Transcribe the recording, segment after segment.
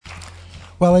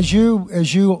Well, as you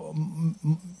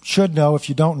should know, if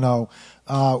you don't know,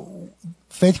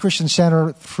 Faith Christian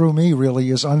Center, through me, really,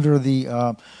 is under the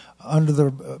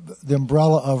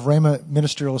umbrella of Rhema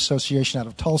Ministerial Association out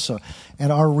of Tulsa,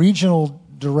 and our regional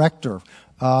director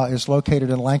is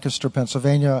located in Lancaster,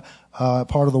 Pennsylvania,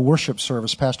 part of the worship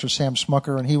service, Pastor Sam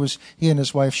Smucker, and he and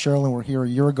his wife Sherilyn were here a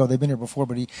year ago. They've been here before,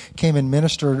 but he came and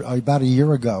ministered about a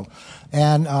year ago.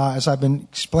 And as I've been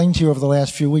explaining to you over the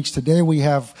last few weeks, today we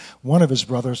have one of his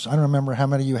brothers. I don't remember how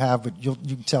many you have, but you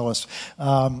can tell us.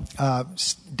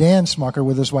 Dan Smucker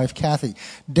with his wife Kathy.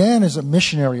 Dan is a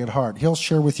missionary at heart. He'll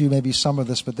share with you maybe some of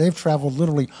this, but they've traveled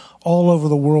literally all over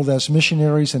the world as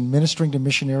missionaries and ministering to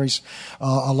missionaries,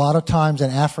 a lot of times in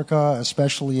Africa,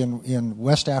 especially in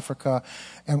West Africa.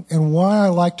 And why I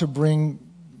like to bring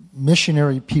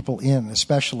missionary people in,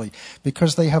 especially,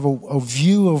 because they have a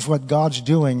view of what God's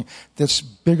doing that's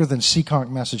bigger than Seekonk,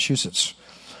 Massachusetts.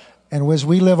 And as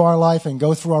we live our life and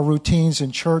go through our routines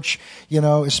in church,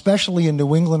 especially in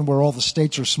New England where all the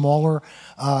states are smaller,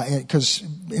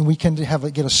 and we can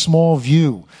get a small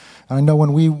view. And I know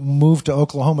when we moved to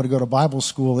Oklahoma to go to Bible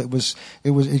school, it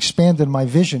expanded my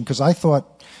vision, because I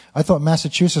thought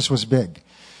Massachusetts was big.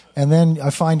 And then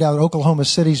I find out Oklahoma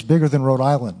City's bigger than Rhode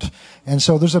Island. And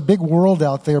so there's a big world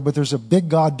out there, but there's a big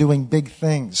God doing big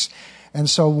things. And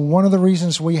so one of the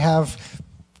reasons we have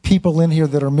people in here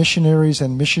that are missionaries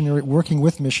and working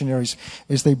with missionaries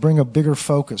is they bring a bigger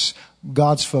focus,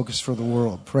 God's focus for the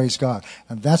world. Praise God.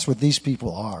 And that's what these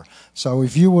people are. So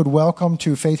if you would welcome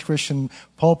to Faith Christian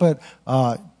Pulpit,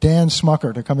 Dan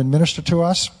Smucker to come and minister to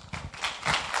us.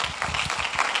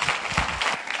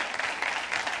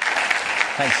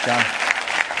 Thanks, John.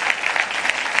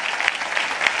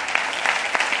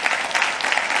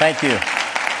 Thank you.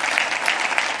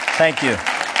 Thank you.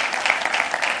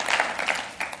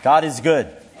 God is good.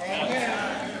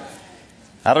 Amen.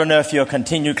 I don't know if you'll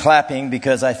continue clapping,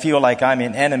 because I feel like I'm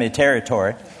in enemy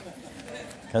territory,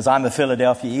 because I'm a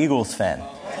Philadelphia Eagles fan.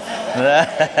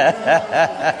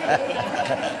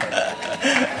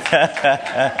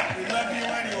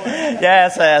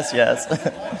 Yes.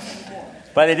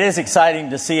 But it is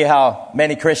exciting to see how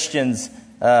many Christians,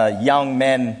 young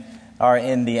men, are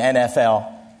in the NFL.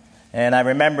 And I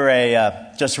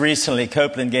remember just recently,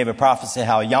 Copeland gave a prophecy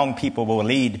how young people will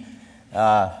lead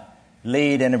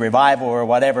in a revival or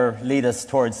whatever, lead us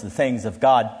towards the things of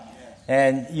God.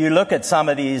 And you look at some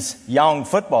of these young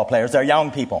football players, they're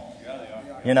young people.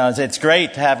 It's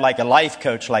great to have like a life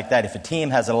coach like that. If a team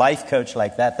has a life coach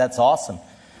like that, that's awesome.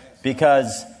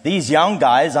 Because these young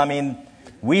guys,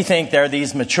 we think they're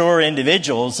these mature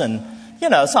individuals, and,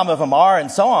 some of them are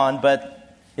and so on,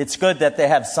 but it's good that they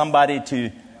have somebody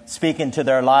to speak into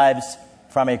their lives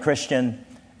from a Christian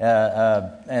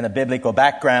and a biblical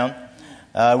background.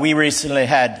 We recently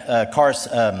had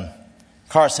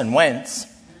Carson Wentz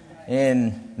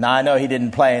now I know he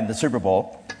didn't play in the Super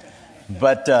Bowl,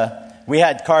 but we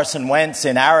had Carson Wentz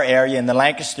in our area, in the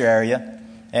Lancaster area,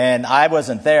 and I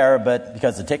wasn't there, but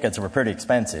because the tickets were pretty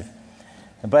expensive.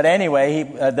 But anyway,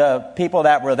 the people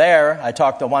that were there, I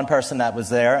talked to one person that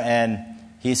was there, and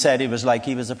he said it was like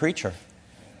he was a preacher.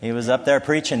 He was up there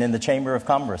preaching in the Chamber of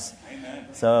Commerce. Amen.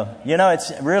 So,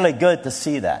 it's really good to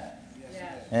see that.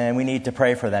 And we need to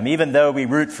pray for them, even though we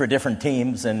root for different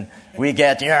teams and we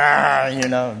get,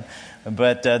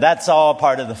 but that's all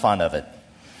part of the fun of it.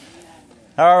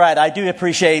 All right, I do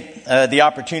appreciate the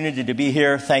opportunity to be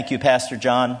here. Thank you, Pastor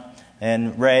John.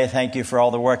 And Ray, thank you for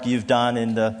all the work you've done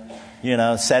in the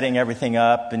setting everything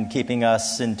up and keeping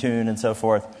us in tune and so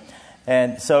forth.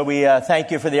 And so we thank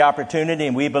you for the opportunity,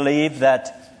 and we believe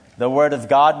that the Word of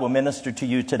God will minister to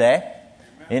you today.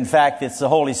 In fact, it's the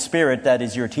Holy Spirit that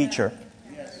is your teacher.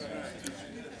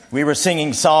 We were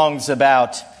singing songs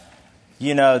about,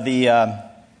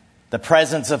 the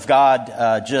presence of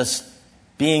God, just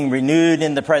being renewed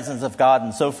in the presence of God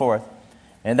and so forth.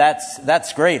 And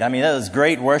that's great. That is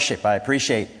great worship. I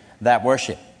appreciate that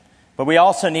worship. But we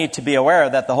also need to be aware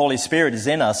that the Holy Spirit is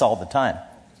in us all the time.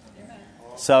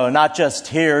 So not just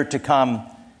here to come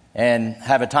and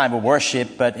have a time of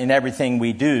worship, but in everything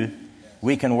we do,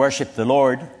 we can worship the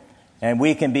Lord, and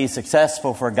we can be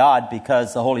successful for God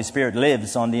because the Holy Spirit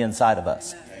lives on the inside of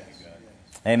us.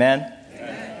 Amen?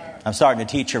 Amen. I'm starting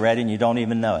to teach already, and you don't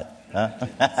even know it. Huh?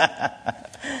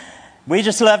 We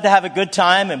just love to have a good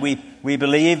time, and we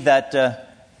believe that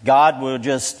God will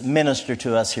just minister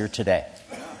to us here today.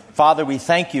 Father, we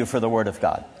thank you for the Word of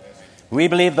God. We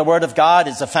believe the Word of God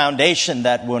is a foundation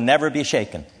that will never be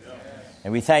shaken.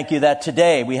 And we thank you that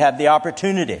today we have the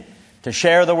opportunity to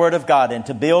share the Word of God and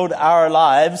to build our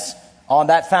lives on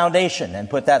that foundation and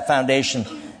put that foundation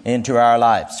into our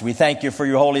lives. We thank you for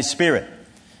your Holy Spirit.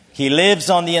 He lives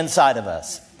on the inside of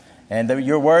us. And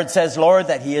your word says, Lord,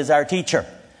 that he is our teacher.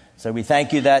 So we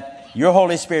thank you that your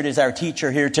Holy Spirit is our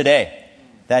teacher here today,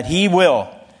 that he will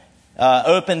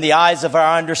open the eyes of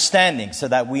our understanding so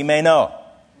that we may know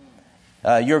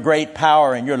your great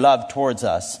power and your love towards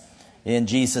us. In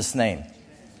Jesus' name.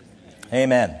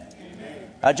 Amen.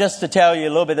 Just to tell you a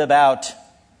little bit about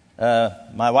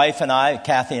my wife and I,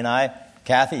 Kathy and I.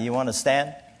 Kathy, you want to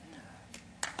stand?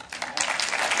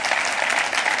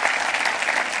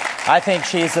 I think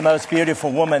she's the most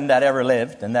beautiful woman that ever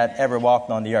lived and that ever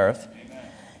walked on the earth.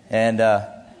 And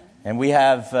we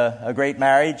have a great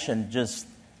marriage, and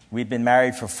we've been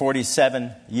married for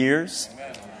 47 years.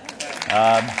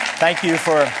 Thank you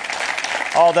for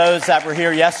all those that were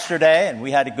here yesterday, and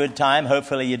we had a good time.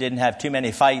 Hopefully you didn't have too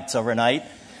many fights overnight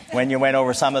when you went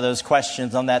over some of those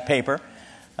questions on that paper.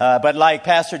 But like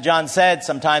Pastor John said,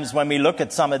 sometimes when we look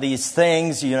at some of these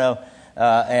things,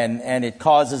 and it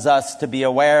causes us to be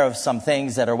aware of some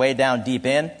things that are way down deep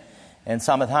in. And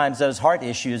sometimes those heart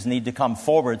issues need to come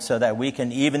forward so that we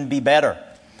can even be better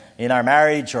in our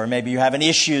marriage, or maybe you're having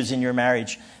issues in your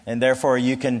marriage, and therefore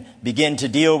you can begin to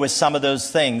deal with some of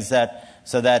those things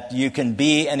so that you can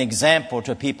be an example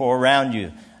to people around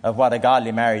you of what a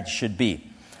godly marriage should be.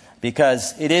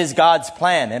 Because it is God's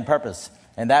plan and purpose,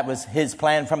 and that was his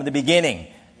plan from the beginning,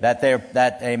 that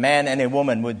a man and a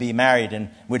woman would be married and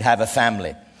would have a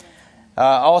family.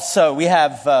 Also, we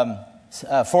have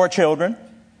 4 children.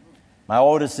 My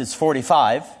oldest is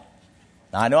 45.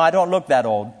 Now, I know I don't look that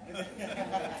old.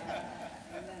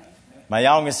 My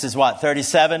youngest is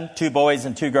 37, 2 boys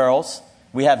and 2 girls.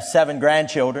 We have 7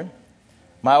 grandchildren.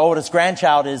 My oldest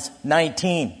grandchild is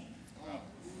 19.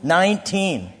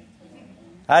 19.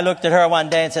 I looked at her one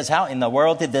day and says, how in the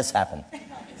world did this happen?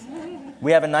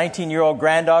 We have a 19-year-old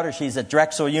granddaughter. She's at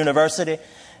Drexel University,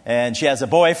 and she has a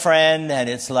boyfriend,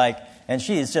 and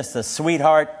she is just a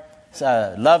sweetheart,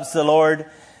 loves the Lord.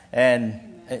 And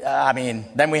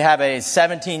then we have a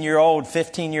 17-year-old,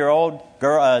 15-year-old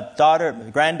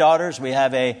granddaughters. We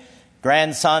have a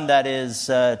grandson that is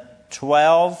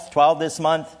 12 this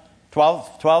month.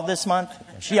 12 this month.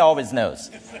 She always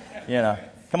knows.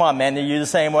 Come on, man, are you the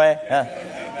same way?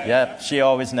 Yeah, she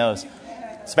always knows.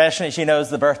 Especially she knows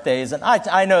the birthdays. And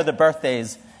I know the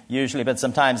birthdays usually, but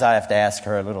sometimes I have to ask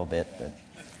her a little bit. But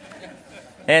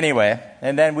anyway,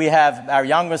 and then we have our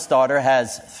youngest daughter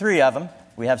has 3 of them.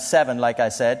 We have 7, like I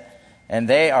said. And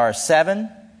they are 7,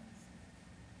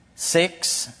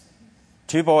 6,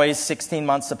 2 boys, 16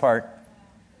 months apart.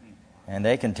 And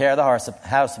they can tear the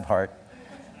house apart.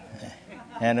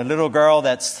 And a little girl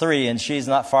that's 3, and she's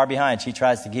not far behind. She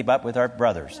tries to keep up with her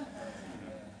brothers.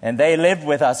 And they lived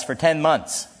with us for 10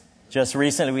 months. Just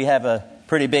recently, we have a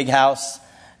pretty big house.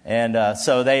 And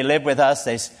so they lived with us.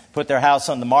 They put their house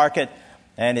on the market,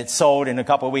 and it sold in a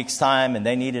couple of weeks' time, and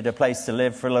they needed a place to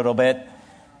live for a little bit.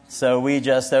 So we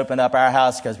just opened up our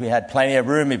house because we had plenty of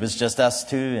room. It was just us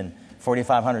 2 and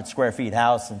 4,500 square feet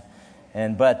house.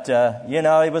 But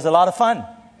it was a lot of fun.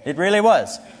 It really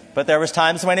was. But there was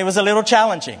times when it was a little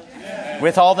challenging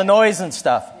with all the noise and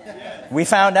stuff. We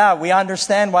found out, we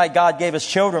understand why God gave us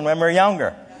children when we're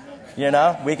younger.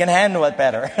 We can handle it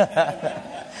better.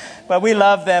 But we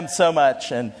love them so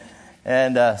much. And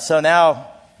so now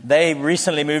they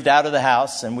recently moved out of the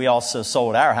house, and we also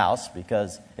sold our house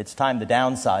because it's time to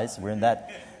downsize.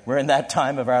 We're in that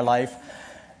time of our life.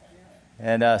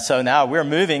 And so now we're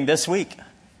moving this week.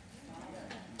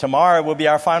 Tomorrow will be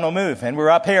our final move, and we're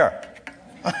up here.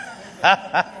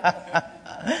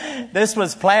 This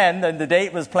was planned, and the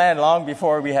date was planned long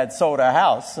before we had sold our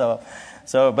house.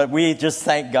 But we just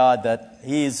thank God that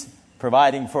He's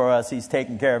providing for us. He's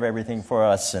taking care of everything for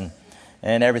us, and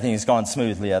everything has gone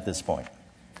smoothly at this point.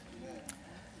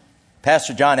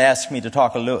 Pastor John asked me to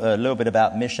talk a little bit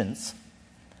about missions,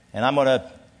 and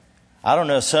I don't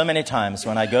know, so many times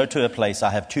when I go to a place,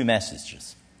 I have 2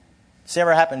 messages. Does this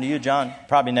ever happen to you, John?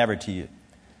 Probably never to you.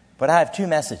 But I have 2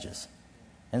 messages.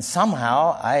 And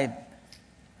somehow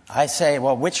I say,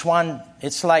 well, which one?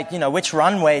 It's like, which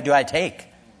runway do I take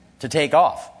to take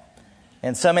off?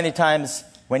 And so many times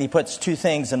when He puts 2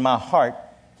 things in my heart,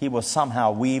 He will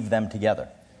somehow weave them together.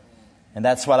 And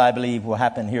that's what I believe will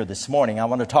happen here this morning. I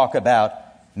want to talk about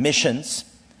missions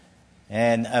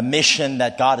and a mission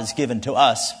that God has given to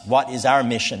us. What is our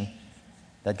mission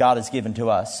that God has given to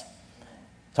us?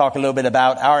 Talk a little bit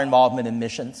about our involvement in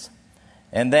missions.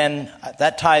 And then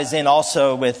that ties in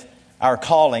also with our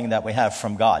calling that we have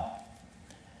from God.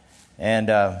 And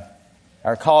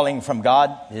our calling from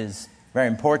God is very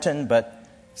important, but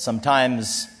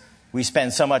sometimes we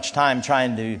spend so much time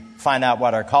trying to find out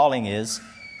what our calling is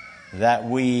that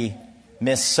we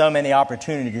miss so many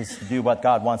opportunities to do what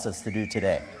God wants us to do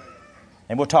today.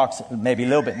 And we'll talk maybe a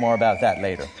little bit more about that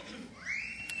later.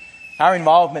 Our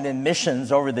involvement in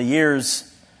missions over the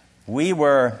years, we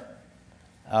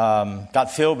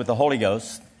got filled with the Holy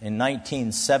Ghost in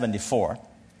 1974.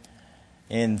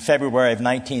 In February of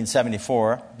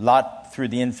 1974, a lot through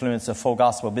the influence of Full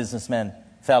Gospel Businessmen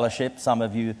Fellowship. Some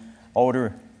of you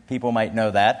older people might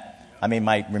know that.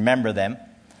 Might remember them.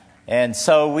 And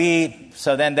so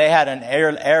then they had an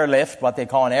airlift, what they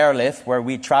call an airlift, where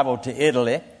we traveled to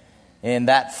Italy in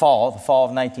that fall, the fall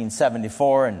of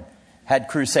 1974, and had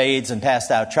crusades and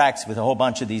passed out tracts with a whole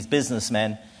bunch of these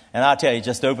businessmen. And I'll tell you, it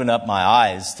just opened up my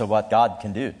eyes to what God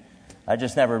can do. I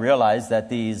just never realized that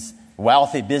these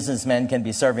wealthy businessmen can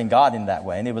be serving God in that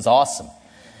way, and it was awesome.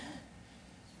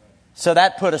 So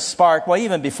that put a spark. Well,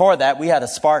 even before that, we had a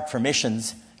spark for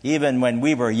missions, even when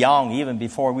we were young, even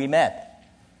before we met.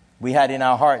 We had in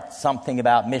our heart something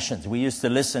about missions. We used to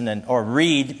listen or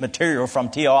read material from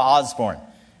T.O. Osborne.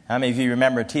 How many of you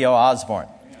remember T.O. Osborne?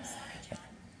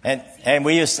 And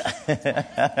we used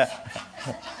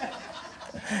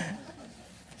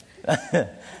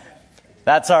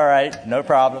That's all right. No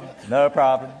problem. No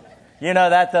problem. You know,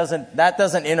 that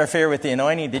doesn't interfere with the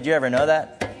anointing. Did you ever know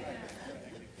that?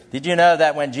 Did you know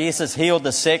that when Jesus healed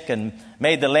the sick and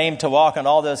made the lame to walk and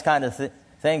all those kind of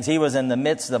things, he was in the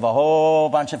midst of a whole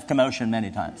bunch of commotion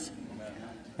many times?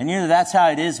 And you know, that's how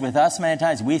it is with us many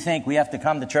times. We think we have to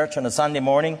come to church on a Sunday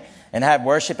morning and have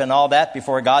worship and all that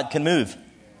before God can move.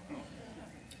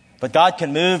 But God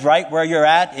can move right where you're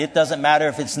at. It doesn't matter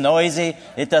if it's noisy.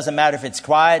 It doesn't matter if it's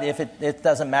quiet. It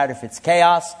doesn't matter if it's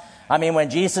chaos. When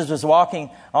Jesus was walking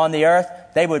on the earth,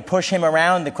 they would push him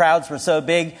around. The crowds were so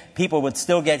big, people would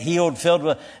still get healed, filled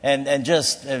with, and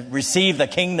just receive the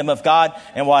kingdom of God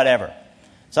and whatever.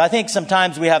 So I think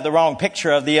sometimes we have the wrong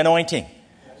picture of the anointing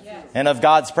and of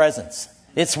God's presence.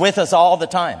 It's with us all the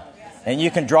time. And you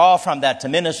can draw from that to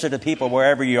minister to people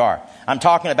wherever you are. I'm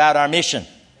talking about our mission.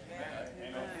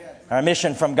 Our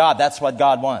mission from God. That's what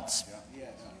God wants.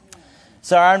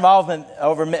 So our involvement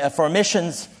for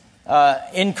missions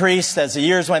increased as the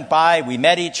years went by. We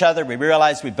met each other. We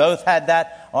realized we both had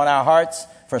that on our hearts.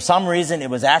 For some reason, it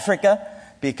was Africa.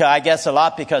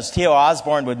 Because T.O.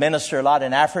 Osborne would minister a lot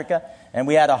in Africa. And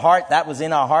we had a heart. That was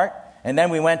in our heart. And then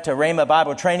we went to Rhema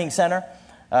Bible Training Center.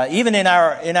 Even in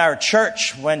our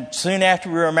church, when soon after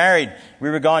we were married, we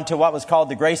were going to what was called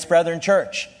the Grace Brethren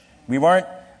Church.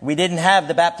 We didn't have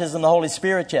the baptism of the Holy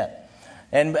Spirit yet.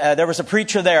 And there was a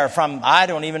preacher there I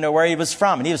don't even know where he was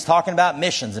from. And he was talking about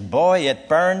missions. And boy, it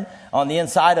burned on the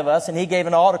inside of us. And he gave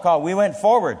an altar call. We went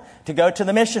forward to go to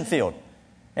the mission field.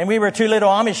 And we were two little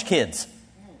Amish kids.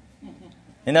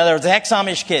 In other words,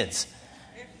 ex-Amish kids.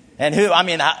 And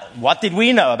what did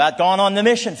we know about going on the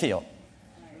mission field?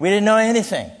 We didn't know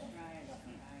anything.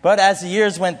 But as the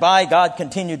years went by, God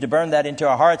continued to burn that into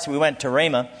our hearts. We went to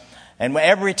Rhema. And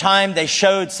every time they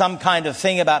showed some kind of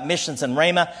thing about missions in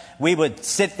Rhema, we would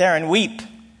sit there and weep.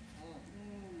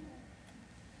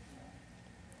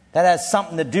 That has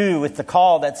something to do with the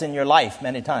call that's in your life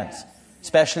many times,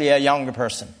 especially a younger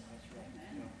person.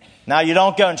 Now, you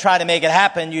don't go and try to make it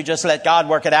happen. You just let God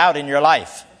work it out in your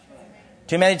life.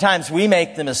 Too many times we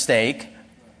make the mistake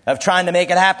of trying to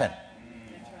make it happen.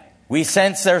 We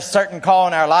sense there's a certain call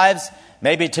in our lives,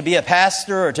 maybe to be a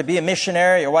pastor or to be a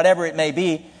missionary or whatever it may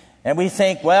be. And we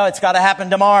think, well, it's got to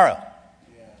happen tomorrow.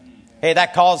 Hey,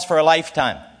 that calls for a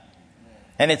lifetime.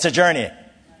 And it's a journey.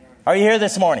 Are you here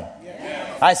this morning?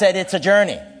 Yes. I said it's a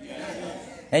journey.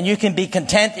 Yes. And you can be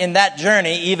content in that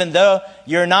journey even though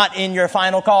you're not in your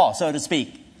final call, so to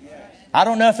speak. Yes. I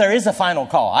don't know if there is a final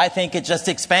call. I think it just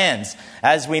expands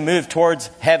as we move towards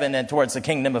heaven and towards the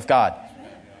kingdom of God.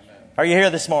 Are you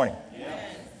here this morning?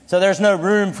 Yes. So there's no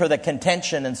room for the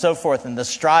contention and so forth and the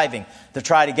striving to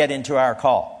try to get into our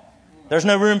call. There's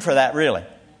no room for that, really.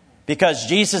 Because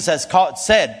Jesus has Paul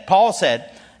said,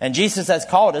 and Jesus has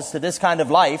called us to this kind of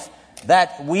life,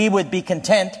 that we would be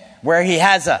content where he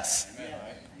has us.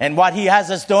 And what he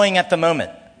has us doing at the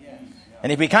moment.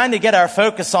 And if we kind of get our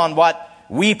focus on what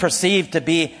we perceive to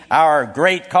be our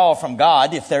great call from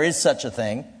God, if there is such a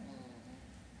thing.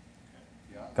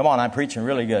 Come on, I'm preaching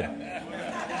really good.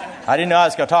 I didn't know I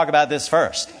was going to talk about this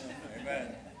first.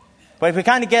 But if we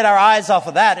kind of get our eyes off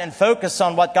of that and focus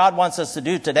on what God wants us to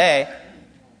do today,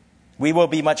 we will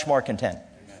be much more content.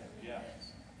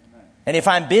 And if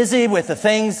I'm busy with the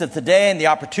things of today and the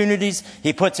opportunities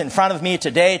he puts in front of me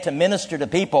today to minister to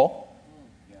people,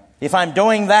 if I'm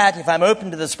doing that, if I'm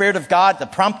open to the Spirit of God, the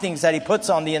promptings that he puts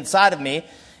on the inside of me,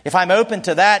 if I'm open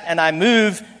to that and I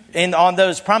move in on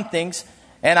those promptings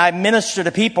and I minister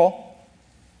to people,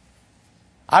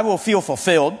 I will feel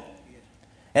fulfilled.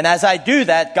 And as I do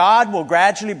that, God will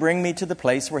gradually bring me to the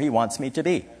place where He wants me to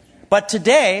be. But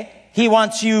today, He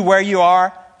wants you where you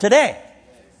are today.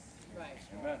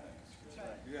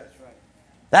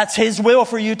 That's His will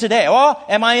for you today. Oh,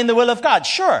 am I in the will of God?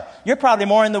 Sure. You're probably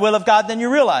more in the will of God than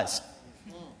you realize.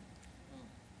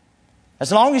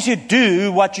 As long as you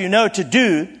do what you know to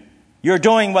do, you're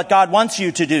doing what God wants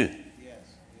you to do.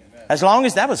 As long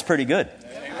as, that was pretty good.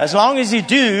 As long as you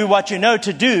do what you know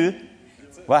to do,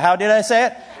 well, how did I say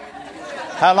it?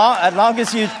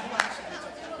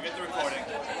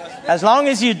 As long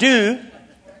as you do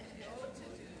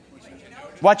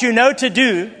what you know to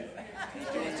do,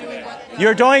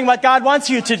 you're doing what God wants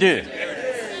you to do.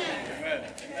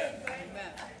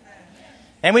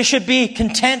 And we should be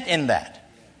content in that.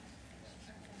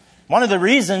 One of the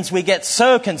reasons we get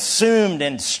so consumed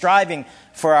in striving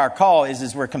for our call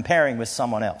is we're comparing with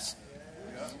someone else.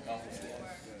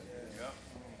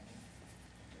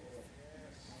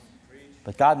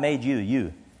 But God made you,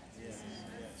 you.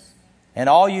 And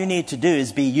all you need to do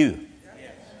is be you.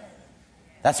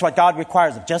 That's what God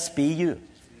requires of. Just be you.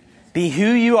 Be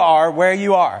who you are, where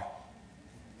you are.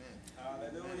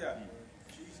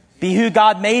 Be who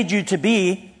God made you to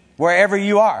be, wherever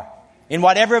you are. In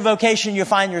whatever vocation you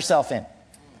find yourself in.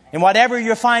 In whatever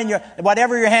your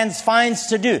hands finds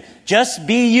to do. Just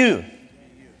be you.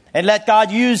 And let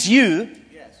God use you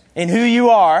in who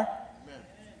you are.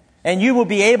 And you will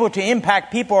be able to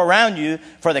impact people around you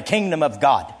for the kingdom of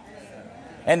God.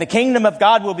 And the kingdom of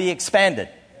God will be expanded.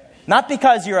 Not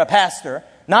because you're a pastor,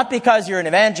 not because you're an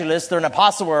evangelist or an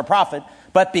apostle or a prophet,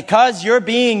 but because you're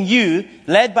being you,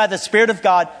 led by the Spirit of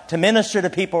God to minister to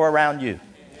people around you.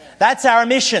 That's our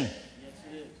mission.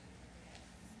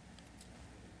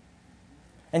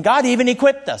 And God even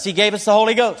equipped us. He gave us the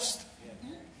Holy Ghost.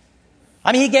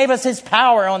 I mean, He gave us His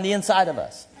power on the inside of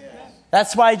us.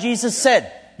 That's why Jesus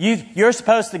said, you're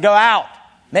supposed to go out,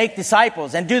 make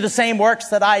disciples, and do the same works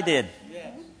that I did.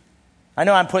 I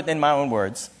know I'm putting in my own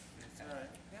words.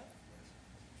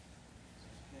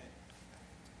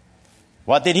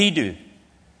 What did He do?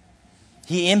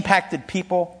 He impacted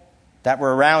people that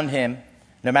were around Him,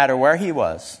 no matter where he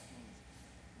was,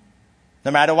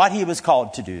 no matter what he was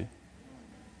called to do.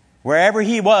 Wherever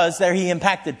he was, there he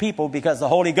impacted people because the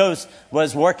Holy Ghost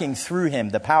was working through him,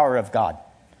 the power of God.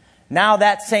 Now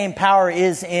that same power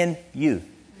is in you.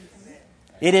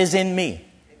 It is in me.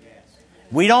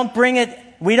 We don't bring it,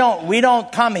 we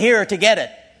don't come here to get it.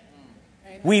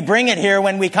 We bring it here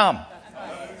when we come.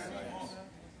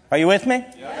 Are you with me?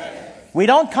 We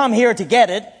don't come here to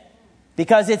get it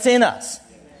because it's in us.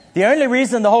 The only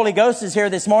reason the Holy Ghost is here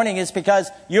this morning is because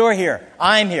you're here.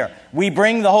 I'm here. We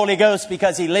bring the Holy Ghost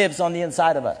because He lives on the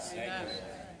inside of us.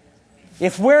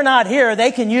 If we're not here,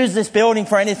 they can use this building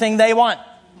for anything they want.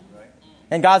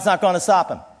 And God's not going to stop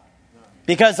them.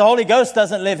 Because the Holy Ghost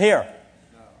doesn't live here.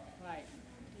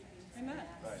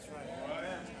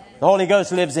 The Holy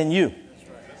Ghost lives in you.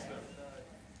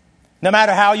 No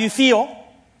matter how you feel.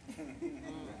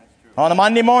 On a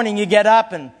Monday morning you get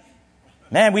up and,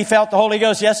 man, we felt the Holy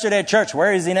Ghost yesterday at church.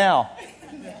 Where is He now?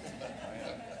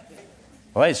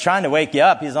 Well, He's trying to wake you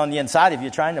up. He's on the inside of you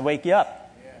trying to wake you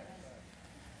up.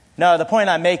 No, the point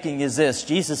I'm making is this.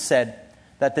 Jesus said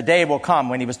that the day will come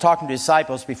when He was talking to His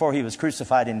disciples before He was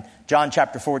crucified in John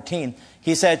chapter 14.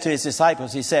 He said to His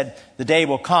disciples, He said, the day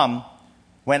will come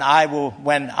when I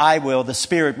will, the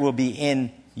Spirit will be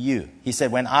in you. He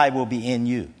said, when I will be in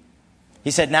you.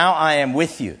 He said, now I am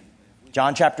with you.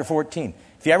 John chapter 14.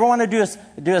 If you ever want to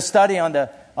do a study on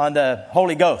the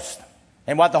Holy Ghost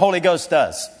and what the Holy Ghost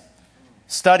does,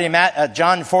 study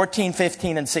John 14,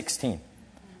 15, and 16.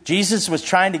 Jesus was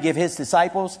trying to give His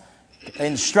disciples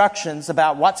instructions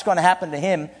about what's going to happen to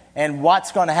Him and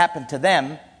what's going to happen to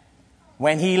them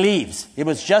when He leaves. It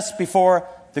was just before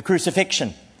the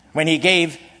crucifixion when He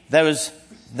gave those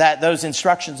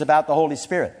instructions about the Holy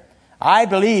Spirit. I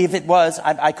believe it was,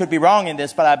 I could be wrong in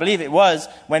this, but I believe it was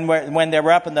when they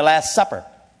were up in the Last Supper.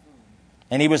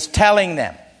 And He was telling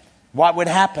them what would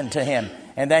happen to Him.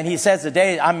 And then He says, the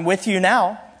day I'm with you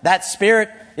now, that Spirit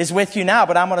is with you now,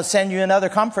 but I'm going to send you another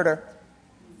Comforter.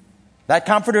 That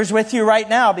Comforter is with you right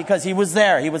now because He was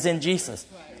there. He was in Jesus.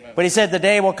 But He said the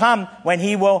day will come when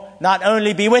He will not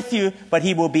only be with you, but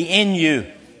He will be in you.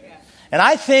 And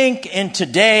I think in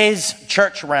today's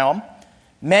church realm,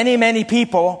 many, many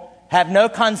people have no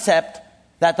concept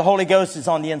that the Holy Ghost is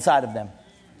on the inside of them.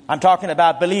 I'm talking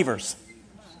about believers.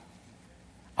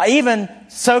 Even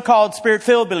so-called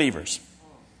Spirit-filled believers.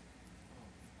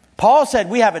 Paul said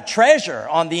we have a treasure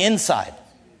on the inside.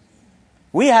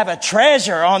 We have a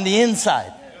treasure on the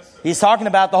inside. He's talking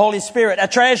about the Holy Spirit, a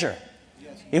treasure.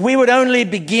 If we would only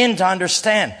begin to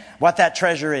understand what that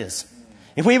treasure is.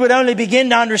 If we would only begin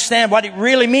to understand what it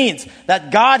really means,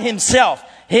 that God himself,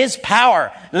 his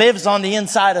power, lives on the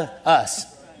inside of us.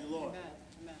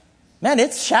 Man,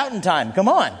 it's shouting time. Come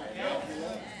on.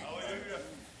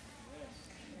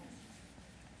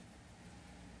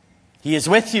 He is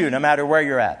with you no matter where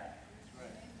you're at.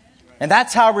 And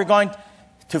that's how we're going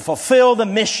to fulfill the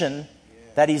mission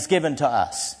that he's given to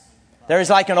us. There is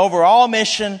like an overall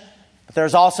mission, but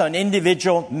there's also an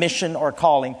individual mission or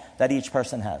calling that each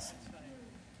person has.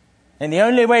 And the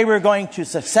only way we're going to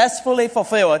successfully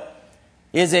fulfill it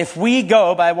is if we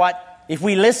go by if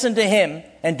we listen to him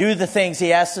and do the things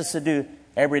he asks us to do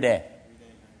every day.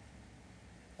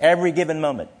 Every given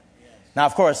moment. Now,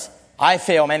 of course, I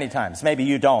fail many times. Maybe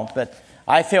you don't, but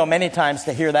I fail many times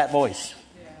to hear that voice.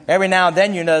 Every now and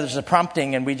then, there's a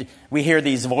prompting and we hear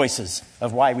these voices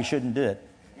of why we shouldn't do it.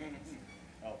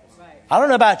 I don't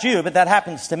know about you, but that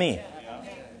happens to me.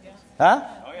 Huh?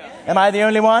 Am I the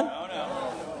only one?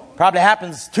 Probably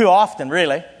happens too often,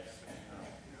 really.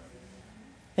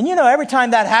 And every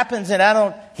time that happens and I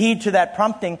don't heed to that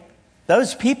prompting,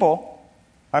 those people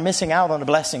are missing out on a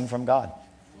blessing from God.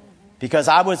 Because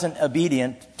I wasn't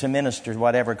obedient to minister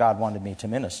whatever God wanted me to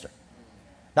minister.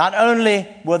 Not only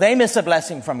will they miss a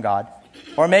blessing from God,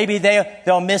 or maybe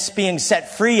they'll miss being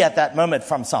set free at that moment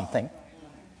from something,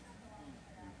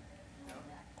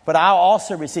 but I'll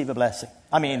also receive a blessing.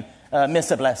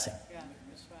 Miss a blessing.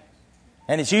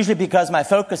 And it's usually because my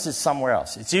focus is somewhere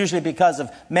else. It's usually because of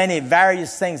many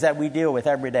various things that we deal with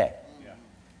every day.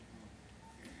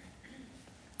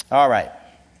 All right.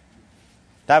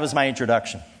 That was my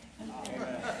introduction.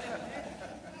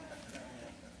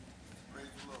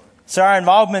 So our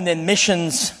involvement in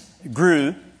missions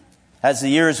grew as the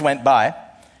years went by.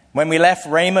 When we left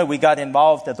Rhema, we got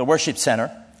involved at the worship center.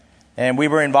 And we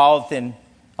were involved in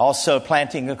also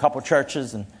planting a couple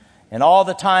churches. And all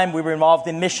the time we were involved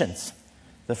in missions.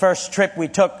 The first trip we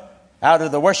took out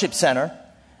of the worship center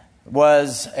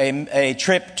was a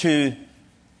trip to,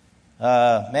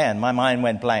 my mind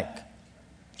went blank.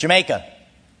 Jamaica.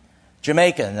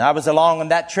 And I was along on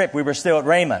that trip. We were still at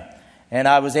Rhema. And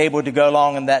I was able to go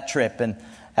along on that trip. And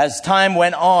as time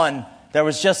went on, there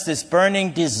was just this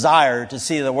burning desire to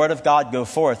see the Word of God go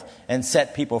forth and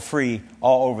set people free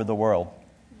all over the world.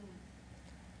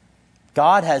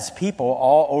 God has people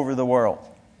all over the world.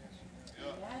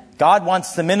 God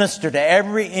wants to minister to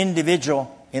every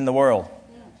individual in the world.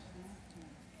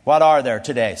 What are there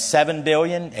today? 7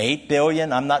 billion? 8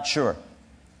 billion? I'm not sure.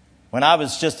 When I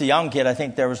was just a young kid, I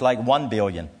think there was like 1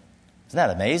 billion. Isn't that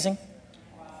amazing?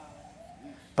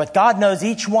 But God knows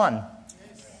each one.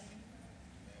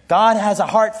 God has a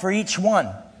heart for each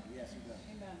one.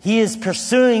 He is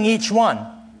pursuing each one.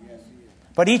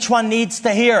 But each one needs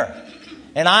to hear.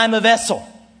 And I'm a vessel.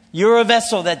 You're a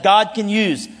vessel that God can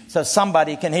use so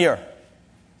somebody can hear.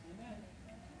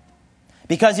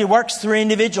 Because he works through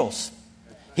individuals.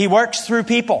 He works through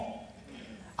people.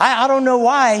 I don't know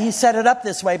why he set it up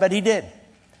this way, but he did.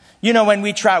 When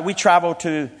we've traveled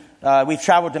to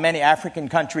many African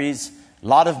countries, a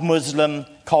lot of Muslim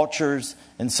cultures,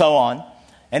 and so on.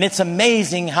 And it's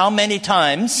amazing how many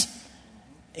times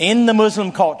in the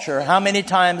Muslim culture, how many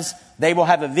times they will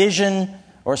have a vision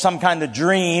or some kind of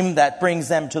dream that brings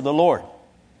them to the Lord.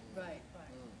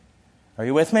 Are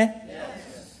you with me?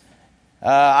 Yes.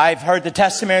 I've heard the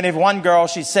testimony of one girl.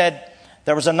 She said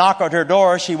there was a knock at her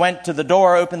door. She went to the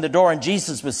door, opened the door, and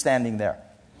Jesus was standing there.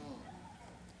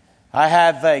 I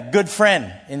have a good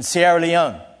friend in Sierra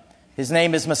Leone. His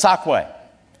name is Masakwe.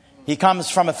 He comes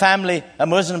from a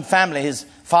Muslim family. His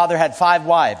father had 5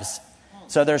 wives.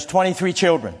 So there's 23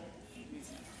 children.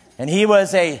 And he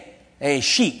was a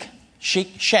sheikh.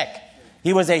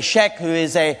 He was a sheikh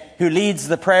who leads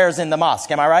the prayers in the mosque.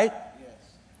 Am I right? Yes.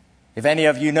 If any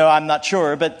of you know, I'm not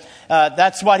sure. But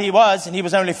that's what he was. And he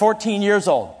was only 14 years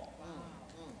old.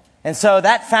 And so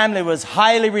that family was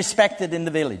highly respected in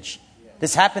the village.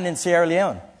 This happened in Sierra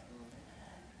Leone.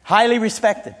 Highly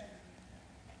respected.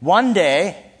 One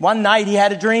night he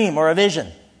had a dream or a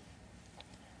vision.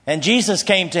 And Jesus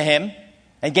came to him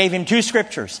and gave him 2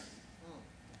 scriptures.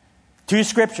 2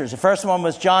 scriptures. The first one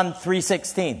was John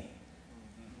 3:16.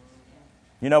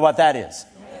 You know what that is?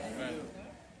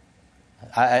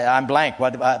 I'm blank.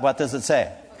 What does it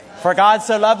say? For God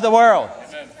so loved the world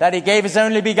that he gave his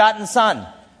only begotten Son,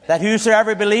 that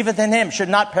whosoever believeth in him should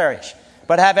not perish,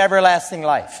 but have everlasting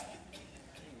life.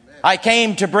 I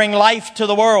came to bring life to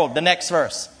the world, the next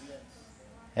verse.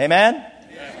 Amen?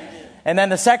 Amen? And then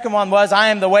the second one was, I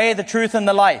am the way, the truth, and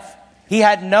the life. He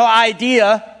had no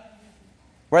idea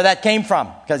where that came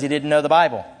from because he didn't know the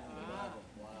Bible.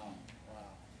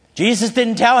 Jesus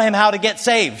didn't tell him how to get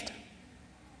saved.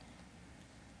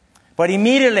 But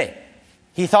immediately,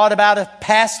 he thought about a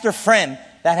pastor friend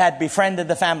that had befriended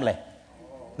the family.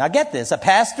 Now get this, a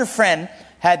pastor friend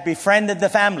had befriended the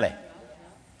family.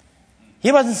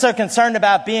 He wasn't so concerned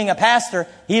about being a pastor,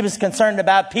 he was concerned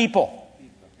about people.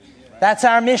 That's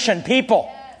our mission,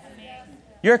 people.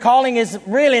 Your calling is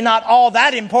really not all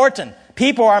that important.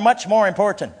 People are much more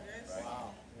important.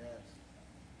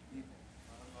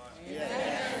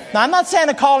 Now, I'm not saying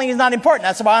a calling is not important.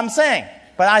 That's what I'm saying.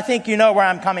 But I think you know where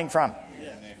I'm coming from.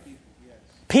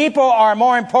 People are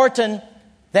more important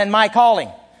than my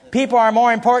calling. People are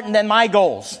more important than my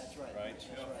goals.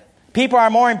 People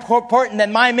are more important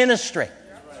than my ministry.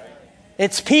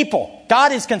 It's people.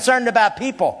 God is concerned about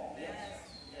people.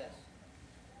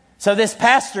 So this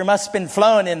pastor must have been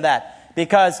flowing in that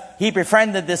because he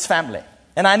befriended this family.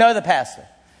 And I know the pastor.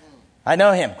 I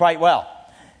know him quite well.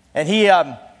 And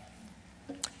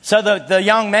so the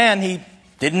young man, he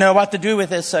didn't know what to do with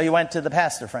this, so he went to the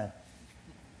pastor friend.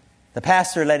 The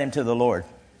pastor led him to the Lord.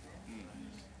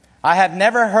 I have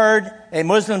never heard a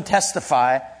Muslim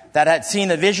testify that had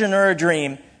seen a vision or a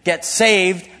dream get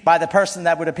saved by the person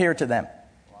that would appear to them.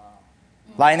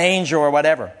 Like an angel or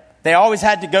whatever. They always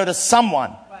had to go to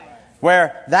someone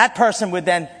where that person would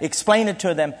then explain it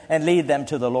to them and lead them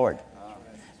to the Lord.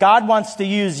 God wants to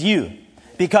use you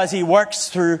because He works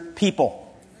through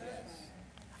people.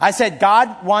 I said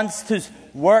God wants to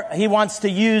work. He wants to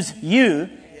use you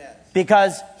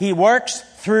because He works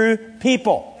through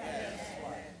people.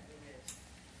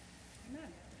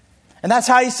 And that's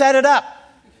how He set it up.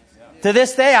 To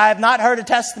this day, I have not heard a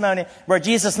testimony where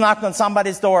Jesus knocked on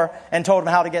somebody's door and told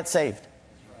them how to get saved.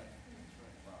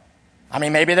 I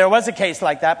mean, maybe there was a case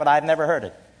like that, but I've never heard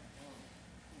it.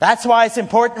 That's why it's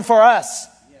important for us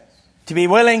to be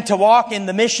willing to walk in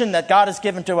the mission that God has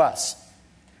given to us.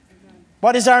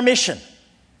 What is our mission?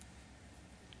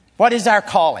 What is our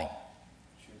calling?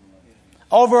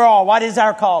 Overall, what is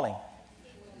our calling?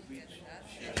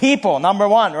 People, number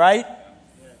one, right?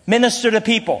 Minister to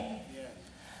people.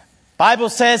 Bible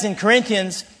says in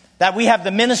Corinthians that we have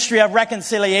the ministry of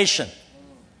reconciliation.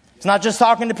 It's not just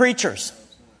talking to preachers.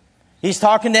 He's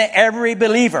talking to every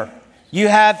believer. You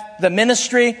have the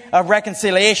ministry of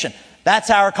reconciliation.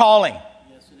 That's our calling.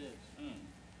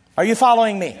 Are you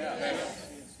following me?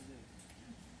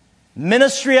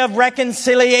 Ministry of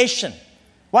reconciliation.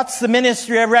 What's the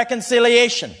ministry of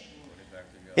reconciliation?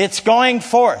 It's going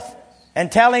forth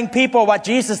and telling people what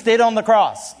Jesus did on the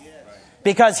cross.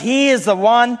 Because He is the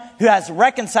one who has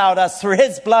reconciled us through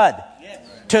His blood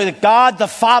to God the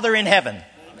Father in heaven.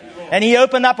 And He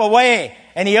opened up a way.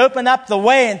 And He opened up the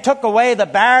way and took away the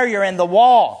barrier and the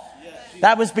wall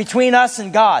that was between us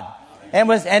and God.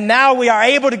 And now we are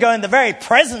able to go in the very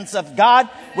presence of God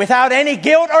without any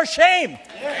guilt or shame.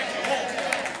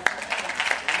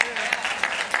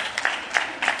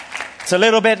 It's a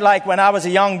little bit like when I was a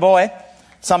young boy.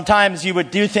 Sometimes you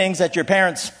would do things that your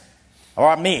parents,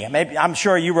 or me, maybe I'm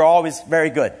sure you were always very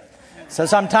good. So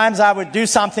sometimes I would do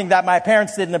something that my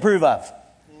parents didn't approve of.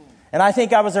 And I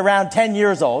think I was around 10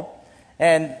 years old.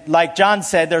 And like John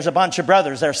said, there's a bunch of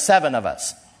brothers. There's 7 of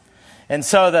us. And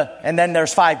then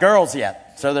there's 5 girls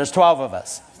yet. So there's 12 of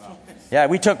us. Yeah,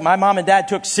 my mom and dad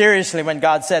took seriously when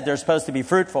God said they're supposed to be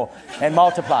fruitful and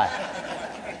multiply.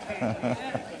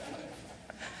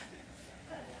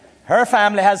 Her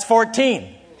family has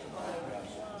 14.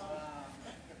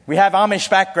 We have Amish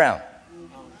background.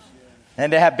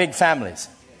 And they have big families.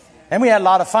 And we had a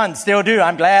lot of fun. Still do.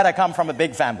 I'm glad I come from a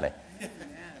big family.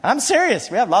 I'm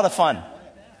serious. We have a lot of fun.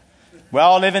 We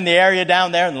all live in the area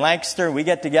down there in Lancaster. We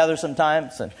get together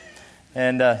sometimes.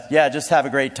 And just have a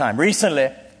great time. Recently,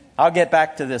 I'll get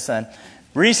back to this then.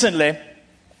 Recently,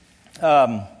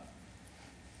 my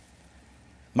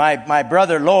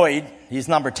brother Lloyd, he's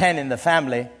number 10 in the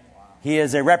family. He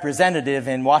is a representative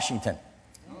in Washington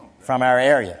from our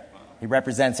area. He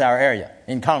represents our area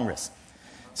in Congress.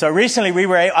 So recently,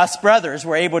 us brothers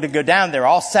were able to go down there.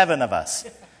 All 7 of us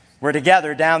were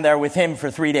together down there with him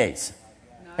for 3 days.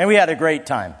 And we had a great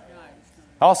time.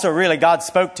 Also, really, God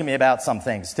spoke to me about some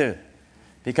things, too.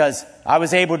 Because I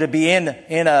was able to be in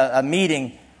a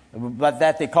meeting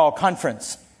that they call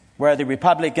conference, where the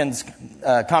Republicans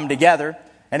come together.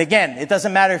 And again, it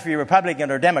doesn't matter if you're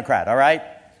Republican or Democrat, all right?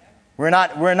 We're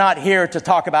not here to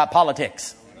talk about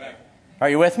politics. Are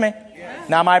you with me?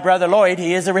 Now, my brother Lloyd,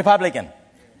 he is a Republican.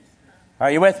 Are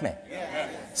you with me?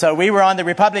 So we were on the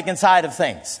Republican side of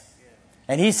things.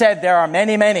 And he said there are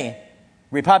many, many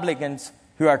Republicans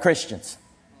who are Christians.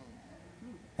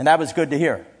 And that was good to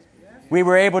hear. We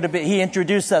were able to he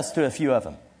introduced us to a few of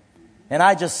them. And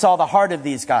I just saw the heart of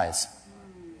these guys.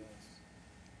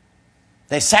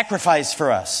 They sacrificed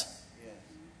for us.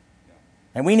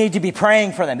 And we need to be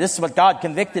praying for them. This is what God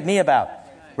convicted me about.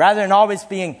 Rather than always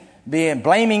being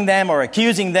blaming them or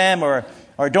accusing them or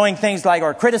doing things like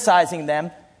or criticizing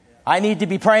them, I need to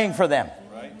be praying for them.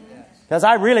 Because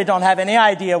I really don't have any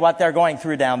idea what they're going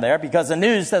through down there, because the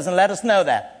news doesn't let us know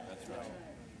that.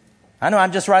 I know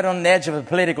I'm just right on the edge of a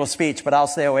political speech, but I'll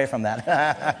stay away from that.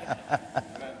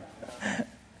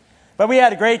 But we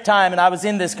had a great time, and I was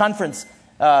in this conference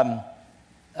room,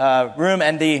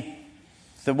 and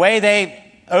the way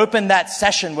they opened that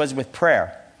session was with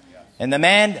prayer. And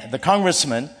the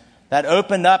congressman that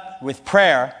opened up with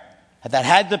prayer, that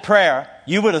had the prayer,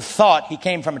 you would have thought he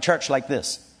came from a church like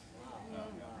this.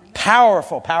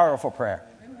 Powerful, powerful prayer.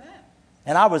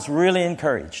 And I was really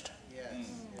encouraged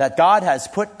that God has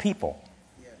put people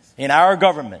in our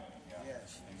government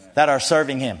that are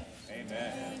serving Him.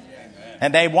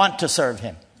 And they want to serve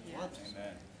Him.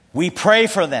 We pray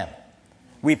for them.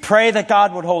 We pray that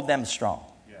God would hold them strong.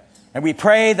 And we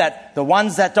pray that the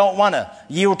ones that don't want to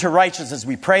yield to righteousness,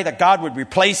 we pray that God would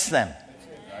replace them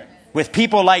with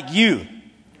people like you.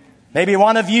 Maybe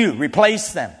one of you,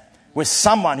 replace them with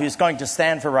someone who's going to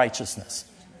stand for righteousness.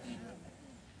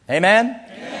 Amen?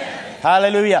 Amen.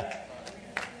 Hallelujah.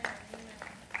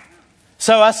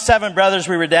 So us 7 brothers,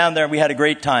 we were down there and we had a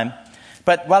great time.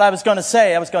 But what I was going to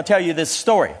say, I was going to tell you this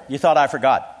story. You thought I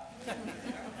forgot.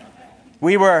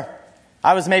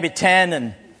 I was maybe 10,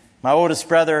 and my oldest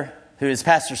brother, who is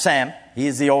Pastor Sam, he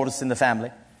is the oldest in the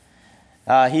family.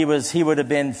 He would have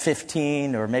been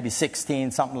 15 or maybe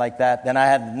 16, something like that. Then I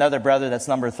had another brother that's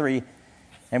number 3.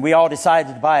 And we all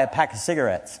decided to buy a pack of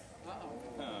cigarettes.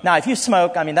 Now, if you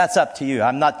smoke, that's up to you.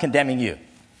 I'm not condemning you.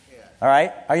 All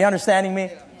right? Are you understanding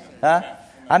me? Huh?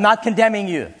 I'm not condemning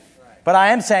you. But I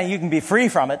am saying you can be free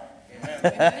from it.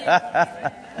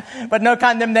 But no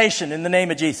condemnation in the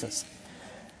name of Jesus.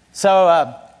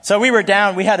 So we were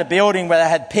down. We had a building where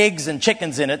had pigs and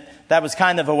chickens in it that was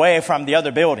kind of away from the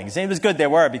other buildings. And it was good they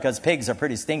were, because pigs are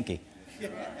pretty stinky.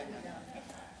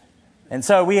 And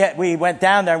so we went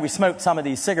down there and we smoked some of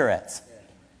these cigarettes.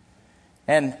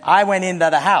 And I went into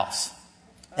the house,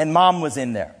 and Mom was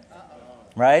in there.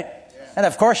 Right? And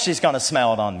of course she's going to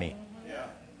smell it on me.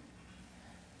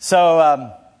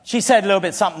 So she said a little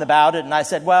bit something about it, and I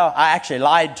said, well, I actually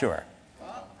lied to her.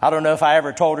 I don't know if I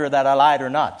ever told her that I lied or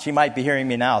not. She might be hearing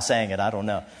me now saying it. I don't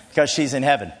know, because she's in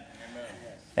heaven.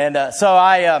 And so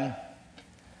I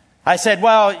said,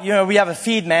 well, we have a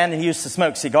feed man, and he used to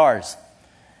smoke cigars.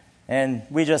 And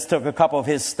we just took a couple of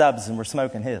his stubs and we're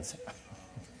smoking his.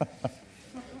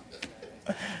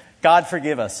 God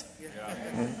forgive us.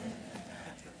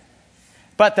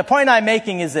 But the point I'm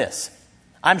making is this.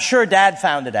 I'm sure Dad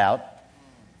found it out,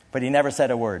 but he never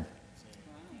said a word.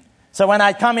 So when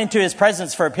I come into his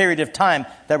presence for a period of time,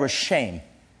 there was shame.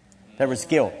 There was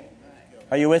guilt.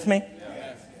 Are you with me?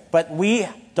 But we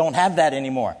don't have that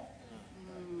anymore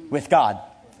with God.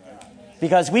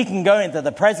 Because we can go into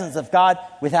the presence of God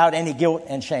without any guilt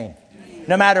and shame.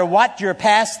 No matter what your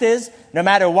past is, no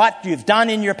matter what you've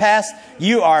done in your past,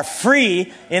 you are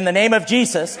free in the name of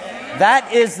Jesus.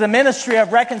 That is the ministry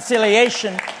of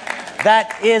reconciliation.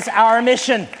 That is our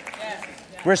mission.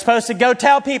 We're supposed to go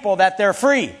tell people that they're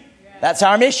free. That's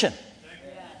our mission.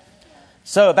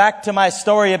 So back to my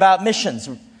story about missions.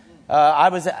 I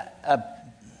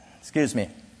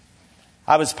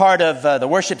was part of the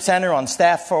worship center on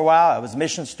staff for a while. I was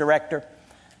missions director.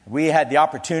 We had the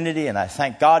opportunity, and I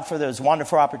thank God for those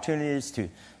wonderful opportunities to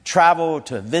travel,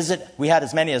 to visit. We had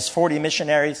as many as 40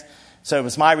 missionaries. So it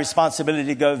was my responsibility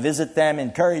to go visit them,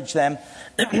 encourage them.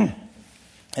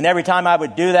 And every time I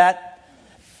would do that,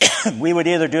 we would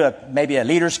either do maybe a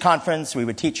leaders conference. We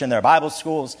would teach in their Bible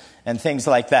schools and things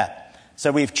like that.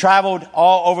 So we've traveled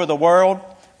all over the world.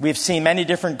 We've seen many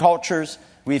different cultures.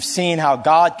 We've seen how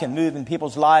God can move in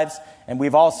people's lives. And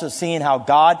we've also seen how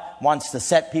God wants to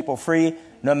set people free,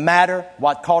 no matter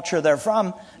what culture they're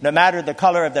from, no matter the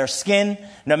color of their skin,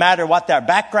 no matter what their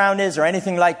background is or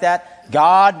anything like that.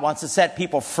 God wants to set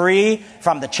people free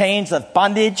from the chains of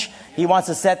bondage. He wants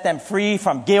to set them free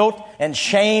from guilt and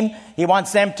shame. He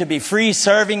wants them to be free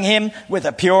serving Him with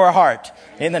a pure heart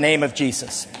in the name of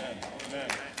Jesus.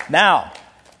 Now,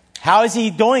 how is He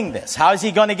doing this? How is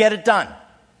He going to get it done?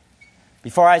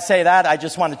 Before I say that, I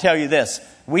just want to tell you this.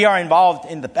 We are involved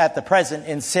at the present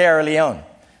in Sierra Leone,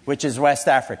 which is West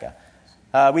Africa.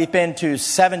 We've been to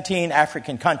 17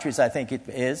 African countries, I think it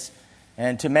is,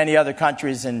 and to many other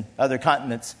countries and other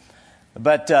continents.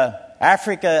 But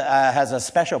Africa has a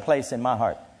special place in my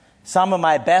heart. Some of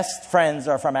my best friends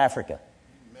are from Africa.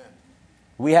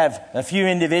 We have a few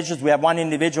individuals. We have one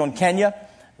individual in Kenya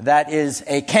that is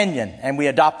a Kenyan, and we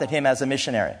adopted him as a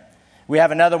missionary. We have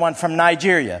another one from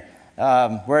Nigeria.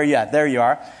 where are you at? There you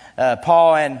are.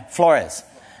 Paul and Flores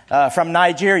from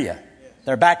Nigeria.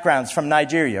 Their background's from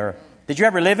Nigeria. Did you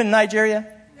ever live in Nigeria?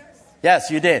 Yes,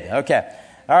 you did. Okay.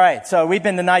 All right. So we've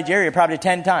been to Nigeria probably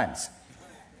 10 times.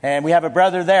 And we have a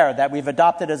brother there that we've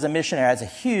adopted as a missionary. Has a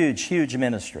huge, huge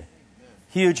ministry.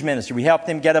 Huge ministry. We helped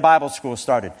him get a Bible school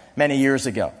started many years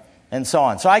ago. And so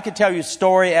on. So I could tell you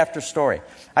story after story.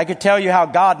 I could tell you how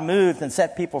God moved and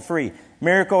set people free.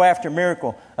 Miracle after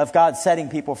miracle of God setting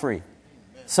people free.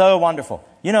 So wonderful.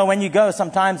 You know, when you go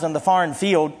sometimes on the foreign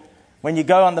field,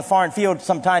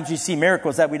 sometimes you see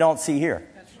miracles that we don't see here.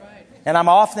 That's right. And I'm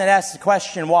often asked the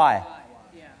question, why?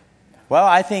 Yeah. Well,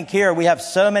 I think here we have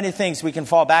so many things we can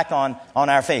fall back on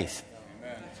our faith.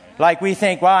 Like we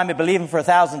think, well, I'm believing for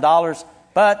 $1,000,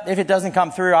 but if it doesn't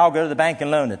come through, I'll go to the bank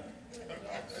and loan it.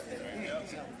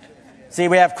 See,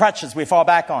 we have crutches we fall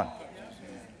back on.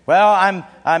 Well,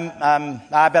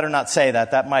 I better not say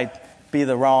that. That might be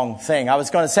the wrong thing. I was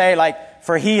going to say, like,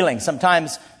 for healing.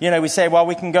 Sometimes, we say, well,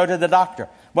 we can go to the doctor.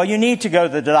 Well, you need to go to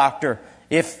the doctor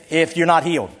if you're not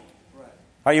healed.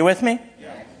 Are you with me?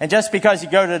 Yeah. And just because you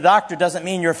go to the doctor doesn't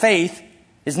mean your faith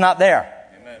is not there.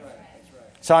 Amen.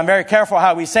 So I'm very careful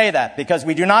how we say that, because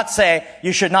we do not say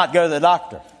you should not go to the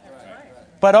doctor.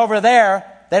 But over there,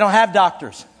 they don't have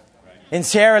doctors. In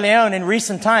Sierra Leone, in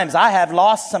recent times, I have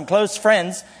lost some close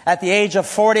friends at the age of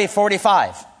 40,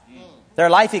 45. Their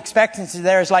life expectancy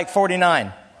there is like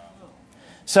 49.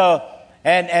 So,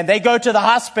 and they go to the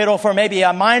hospital for maybe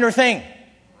a minor thing.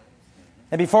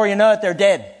 And before you know it, they're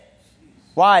dead.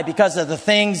 Why? Because of the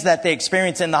things that they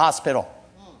experience in the hospital.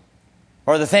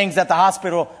 Or the things that the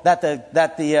hospital, that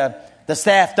the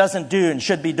staff doesn't do and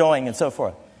should be doing, and so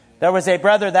forth. There was a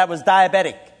brother that was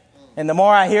diabetic. And the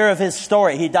more I hear of his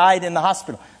story, he died in the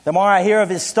hospital. The more I hear of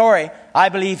his story, I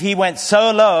believe he went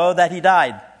so low that he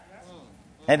died.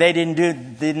 And they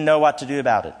didn't know what to do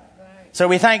about it. So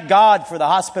we thank God for the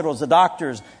hospitals, the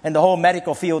doctors, and the whole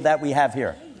medical field that we have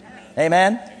here.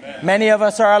 Amen? Amen. Many of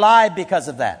us are alive because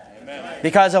of that. Amen.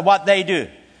 Because of what they do.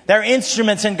 They're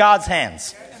instruments in God's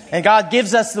hands. And God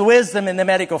gives us the wisdom in the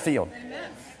medical field.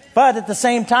 Amen. But at the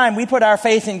same time, we put our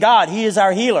faith in God. He is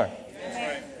our healer.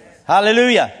 Amen.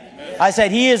 Hallelujah. Amen. I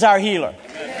said He is our healer.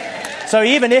 Amen. So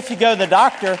even if you go to the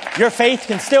doctor, your faith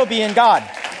can still be in God.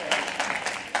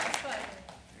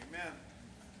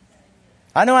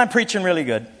 I know I'm preaching really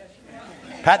good.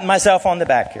 Patting myself on the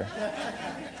back here.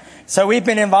 So we've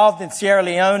been involved in Sierra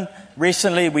Leone.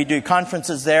 Recently, we do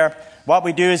conferences there. What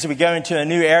we do is we go into a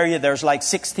new area. There's like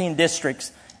 16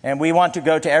 districts. And we want to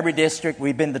go to every district.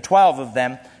 We've been to 12 of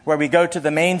them, where we go to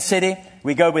the main city.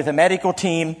 We go with a medical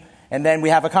team. And then we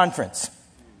have a conference.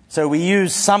 So we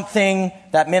use something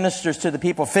that ministers to the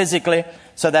people physically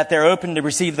so that they're open to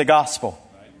receive the gospel.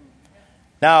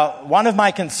 Now, one of my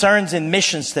concerns in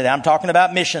missions today, I'm talking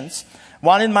about missions.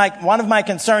 One of my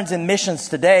concerns in missions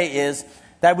today is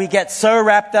that we get so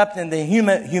wrapped up in the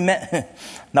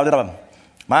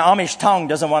my Amish tongue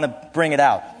doesn't want to bring it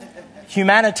out.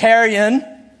 Humanitarian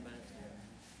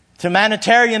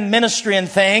ministry and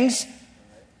things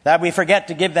that we forget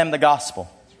to give them the gospel.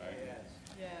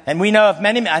 And we know of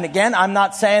many, and again, I'm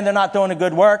not saying they're not doing a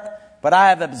good work, but I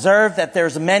have observed that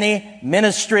there's many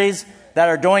ministries that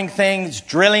are doing things,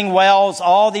 drilling wells,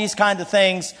 all these kinds of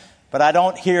things, but I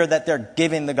don't hear that they're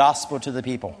giving the gospel to the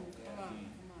people.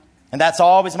 And that's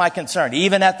always my concern.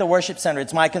 Even at the worship center,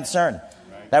 it's my concern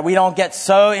that we don't get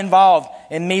so involved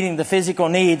in meeting the physical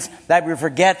needs that we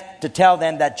forget to tell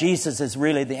them that Jesus is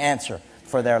really the answer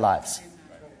for their lives.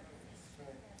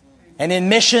 And in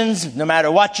missions, no matter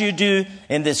what you do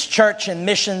in this church and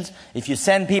missions, if you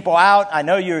send people out, I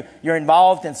know you're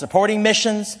involved in supporting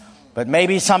missions. But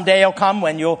maybe someday will come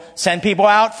when you'll send people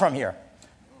out from here.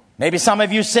 Maybe some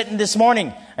of you sitting this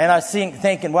morning and are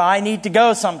thinking, well, I need to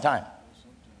go sometime.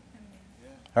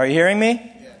 Are you hearing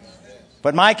me?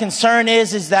 But my concern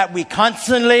is that we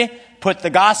constantly put the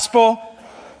gospel,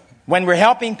 when we're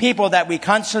helping people, that we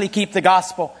constantly keep the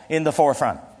gospel in the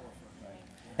forefront.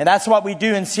 And that's what we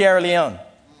do in Sierra Leone.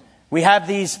 We have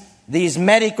these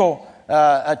medical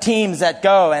teams that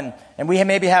go, and we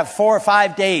maybe have 4 or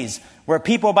 5 days where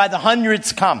people by the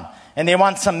hundreds come and they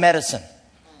want some medicine.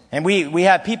 And we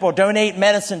have people donate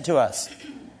medicine to us.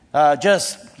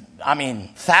 Thousands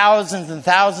and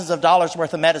thousands of dollars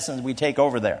worth of medicines we take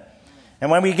over there.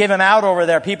 And when we give them out over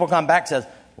there, people come back and say,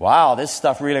 wow, this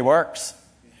stuff really works.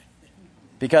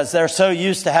 Because they're so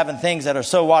used to having things that are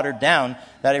so watered down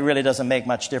that it really doesn't make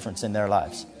much difference in their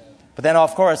lives. But then,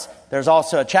 of course, there's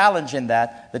also a challenge in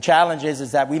that. The challenge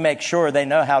is that we make sure they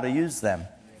know how to use them.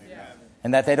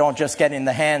 And that they don't just get in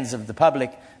the hands of the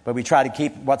public, but we try to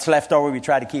keep what's left over, we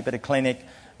try to keep at a clinic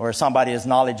or somebody is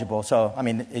knowledgeable. So, I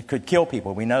mean, it could kill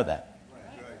people. We know that.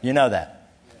 You know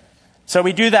that. So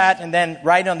we do that, and then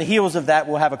right on the heels of that,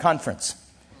 we'll have a conference.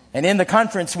 And in the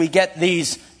conference, we get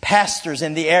these pastors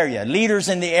in the area, leaders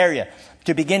in the area,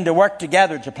 to begin to work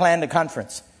together to plan the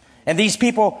conference. And these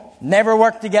people never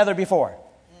worked together before.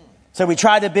 So we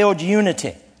try to build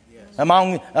unity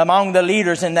among the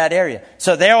leaders in that area.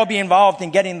 So they'll be involved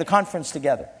in getting the conference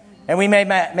together. And we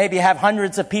maybe have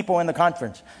hundreds of people in the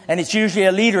conference. And it's usually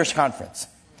a leaders' conference.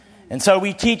 And so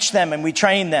we teach them and we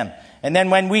train them. And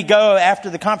then when we go after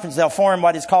the conference, they'll form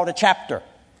what is called a chapter,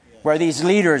 where these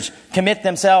leaders commit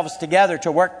themselves together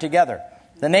to work together.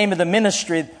 The name of the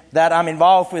ministry that I'm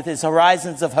involved with is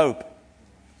Horizons of Hope.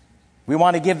 We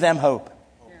want to give them hope.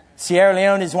 Sierra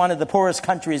Leone is one of the poorest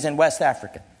countries in West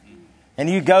Africa. And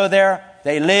you go there,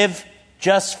 they live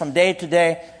just from day to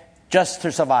day, just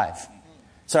to survive.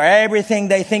 So everything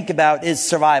they think about is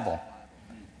survival.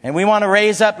 And we want to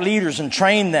raise up leaders and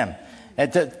train them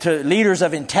to leaders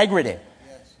of integrity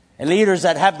and leaders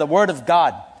that have the Word of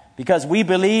God. Because we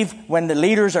believe when the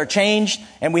leaders are changed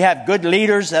and we have good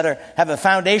leaders that have a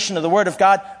foundation of the Word of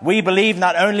God, we believe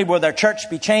not only will their church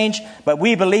be changed, but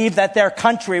we believe that their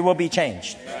country will be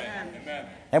changed. Amen.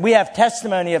 And we have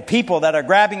testimony of people that are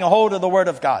grabbing a hold of the Word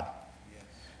of God.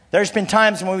 There's been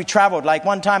times when we traveled, like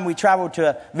one time we traveled to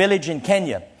a village in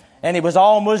Kenya, and it was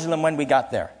all Muslim when we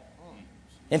got there.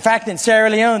 In fact, in Sierra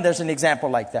Leone, there's an example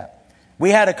like that. We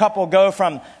had a couple go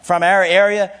from our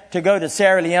area to go to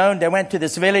Sierra Leone. They went to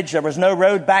this village. There was no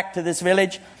road back to this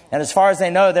village. And as far as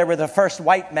they know, they were the first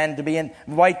white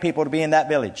people to be in that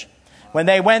village. When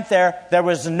they went there, there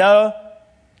was no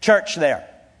church there.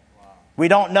 We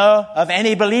don't know of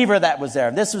any believer that was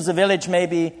there. This was a village,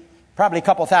 probably a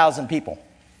couple thousand people.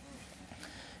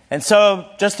 And so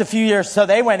just a few years, so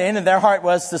they went in and their heart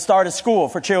was to start a school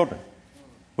for children,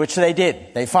 which they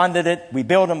did. They funded it. We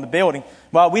built them the building.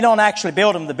 Well, we don't actually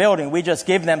build them the building. We just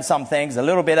give them some things a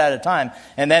little bit at a time,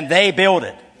 and then they build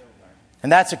it.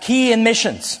 And that's a key in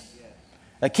missions.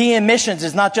 A key in missions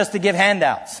is not just to give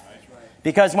handouts.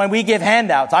 Because when we give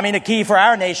handouts, a key for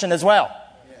our nation as well.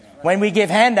 When we give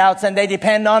handouts, then they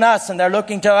depend on us and they're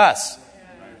looking to us.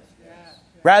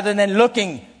 Rather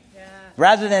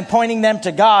than pointing them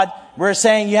to God, we're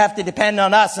saying you have to depend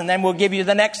on us and then we'll give you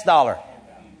the next dollar.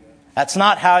 That's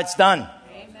not how it's done.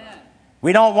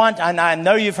 We don't want, and I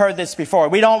know you've heard this before,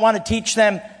 we don't want to teach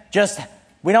them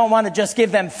we don't want to just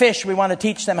give them fish. We want to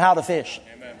teach them how to fish.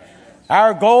 Amen.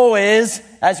 Our goal is,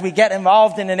 as we get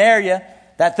involved in an area,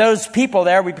 that those people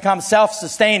there, we become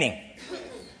self-sustaining.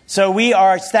 So we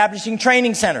are establishing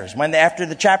training centers. After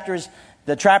the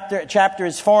chapter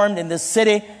is formed in this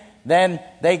city, then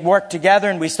they work together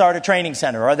and we start a training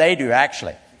center, or they do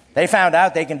actually. They found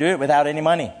out they can do it without any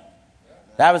money.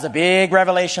 That was a big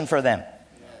revelation for them.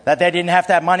 That they didn't have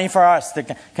to have money for us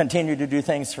to continue to do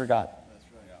things for God.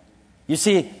 You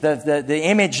see, the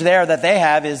image there that they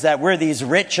have is that we're these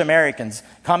rich Americans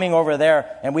coming over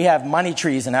there and we have money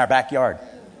trees in our backyard.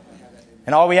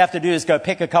 And all we have to do is go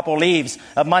pick a couple leaves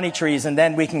of money trees and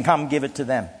then we can come give it to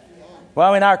them.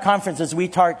 Well, in our conferences, we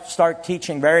start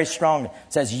teaching very strongly.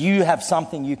 It says, you have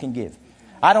something you can give.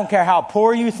 I don't care how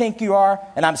poor you think you are,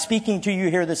 and I'm speaking to you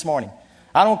here this morning.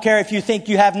 I don't care if you think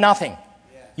you have nothing.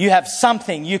 You have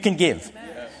something you can give.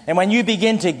 And when you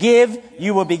begin to give,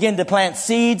 you will begin to plant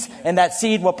seeds, and that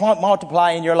seed will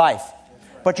multiply in your life.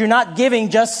 But you're not giving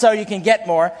just so you can get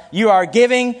more. You are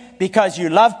giving because you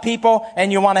love people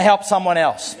and you want to help someone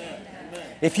else.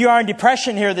 If you are in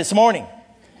depression here this morning,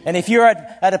 and if you're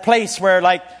at a place where,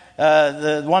 like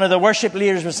one of the worship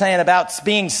leaders was saying about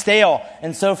being stale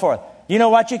and so forth, you know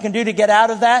what you can do to get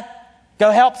out of that?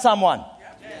 Go help someone.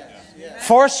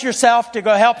 Force yourself to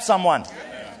go help someone.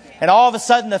 And all of a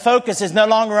sudden the focus is no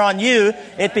longer on you.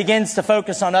 It begins to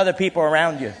focus on other people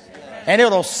around you. And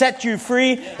it'll set you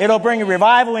free. It'll bring a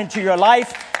revival into your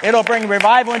life. It'll bring a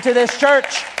revival into this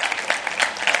church.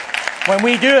 When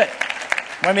we do it,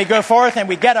 when we go forth and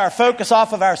we get our focus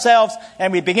off of ourselves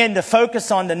and we begin to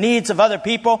focus on the needs of other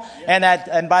people,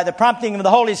 and by the prompting of the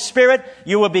Holy Spirit,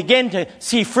 you will begin to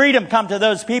see freedom come to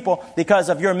those people because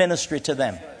of your ministry to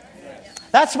them.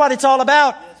 That's what it's all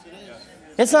about.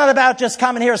 It's not about just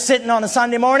coming here sitting on a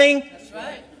Sunday morning.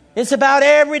 It's about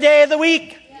every day of the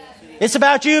week. It's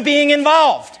about you being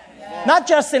involved. Not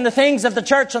just in the things of the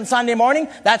church on Sunday morning.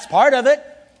 That's part of it.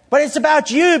 But it's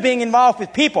about you being involved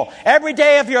with people every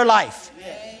day of your life.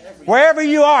 Wherever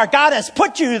you are, God has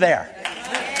put you there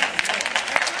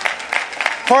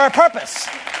for a purpose.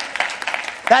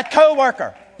 That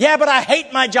coworker. Yeah, but I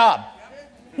hate my job.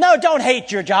 No, don't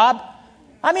hate your job.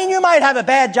 You might have a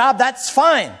bad job. That's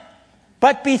fine.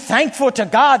 But be thankful to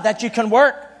God that you can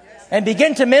work. and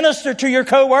begin to minister to your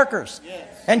co-workers.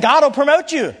 And God will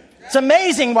promote you. It's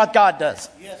amazing what God does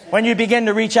when you begin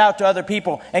to reach out to other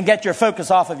people and get your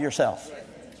focus off of yourself.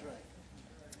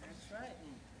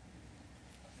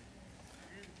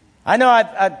 I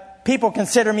know people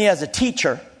consider me as a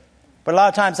teacher, but a lot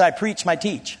of times I preach my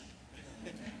teach.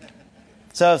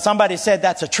 So somebody said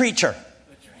that's a treacher.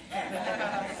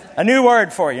 A new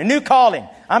word for you, a new calling.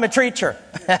 I'm a treacher.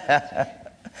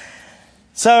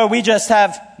 So we just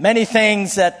have many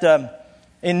things that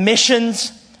in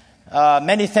missions,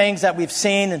 many things that we've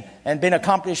seen and been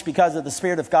accomplished because of the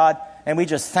Spirit of God. And we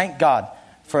just thank God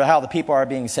for how the people are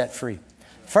being set free.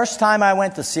 First time I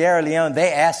went to Sierra Leone,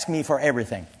 they asked me for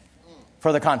everything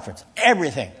for the conference.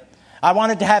 Everything. I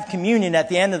wanted to have communion at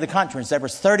the end of the conference. There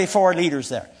was 34 leaders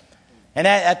there. And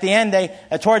at the end,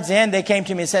 towards the end, they came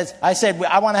to me and said,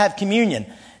 I want to have communion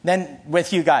then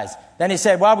with you guys. Then he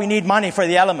said, well, we need money for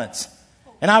the elements.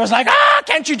 And I was like,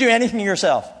 can't you do anything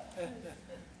yourself?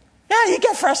 Yeah, you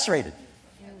get frustrated.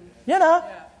 You know.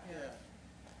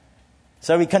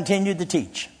 So we continued to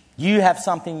teach. You have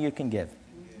something you can give.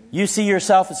 You see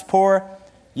yourself as poor.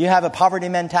 You have a poverty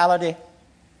mentality.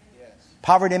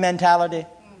 Poverty mentality.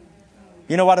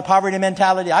 You know what a poverty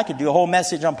mentality? I could do a whole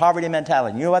message on poverty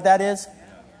mentality. You know what that is?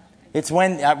 It's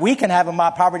when we can have a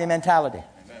poverty mentality.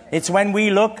 It's when we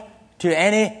look to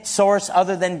any source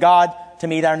other than God to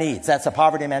meet our needs. That's a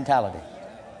poverty mentality.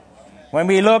 When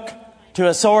we look to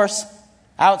a source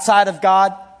outside of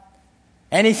God,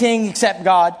 anything except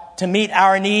God, to meet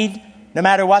our need, no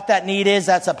matter what that need is,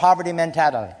 that's a poverty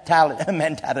mentality.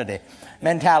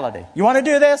 You want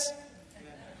to do this?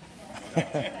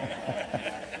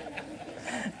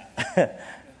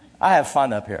 I have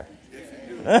fun up here.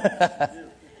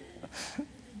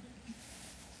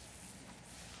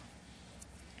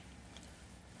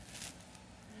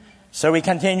 So we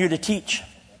continue to teach.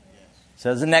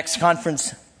 So the next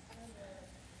conference,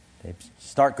 they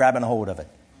start grabbing a hold of it.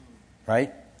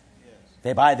 Right?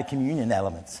 They buy the communion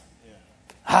elements.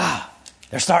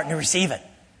 They're starting to receive it.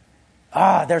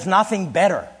 There's nothing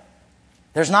better.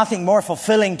 There's nothing more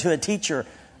fulfilling to a teacher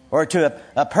or to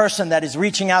a person that is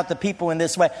reaching out to people in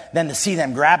this way than to see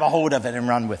them grab a hold of it and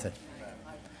run with it.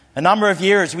 A number of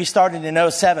years, we started in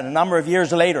 2007. A number of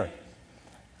years later,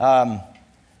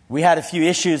 we had a few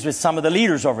issues with some of the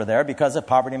leaders over there because of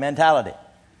poverty mentality.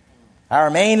 Our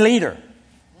main leader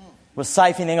was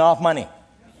siphoning off money.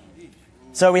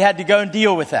 So we had to go and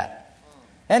deal with that.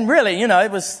 And really,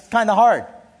 it was kind of hard.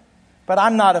 But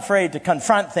I'm not afraid to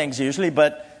confront things usually,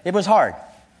 but it was hard.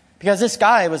 Because this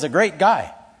guy was a great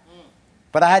guy.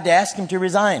 But I had to ask him to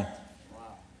resign.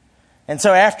 And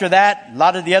so after that, a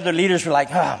lot of the other leaders were like,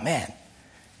 oh, man.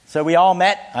 So we all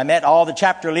met. I met all the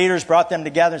chapter leaders, brought them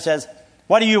together and says,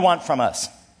 what do you want from us?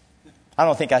 I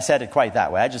don't think I said it quite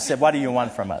that way. I just said, what do you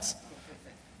want from us?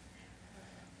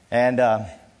 And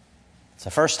it's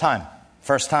the first time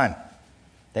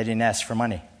they didn't ask for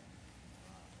money.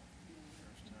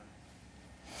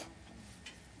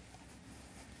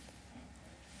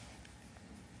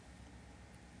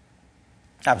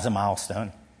 That was a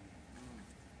milestone.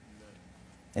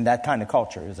 In that kind of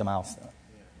culture, it was a milestone.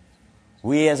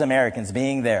 We as Americans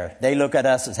being there, they look at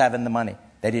us as having the money.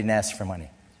 They didn't ask for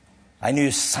money. I knew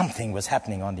something was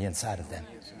happening on the inside of them.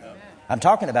 I'm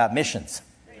talking about missions.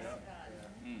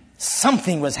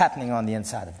 Something was happening on the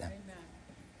inside of them.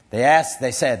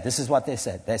 They said, this is what they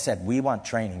said. They said, we want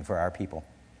training for our people.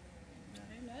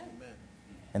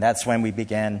 And that's when we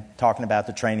began talking about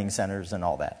the training centers and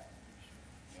all that.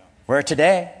 Where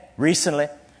today, recently,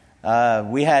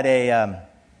 we had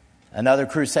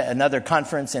another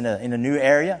conference in a new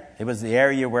area. It was the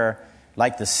area where,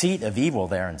 like the seat of evil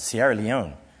there in Sierra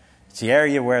Leone. It's the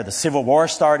area where the Civil War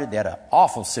started. They had an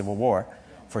awful Civil War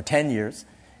for 10 years.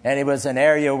 And it was the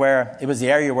area where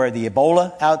the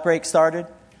Ebola outbreak started.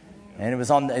 And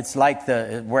it's like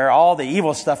where all the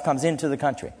evil stuff comes into the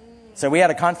country. So we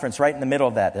had a conference right in the middle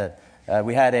of that.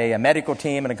 We had a medical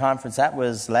team and a conference. That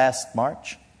was last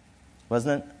March,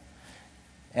 wasn't it?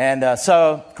 And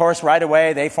so, of course, right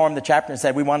away, they formed the chapter and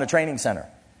said, we want a training center.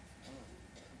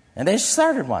 And they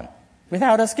started one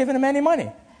without us giving them any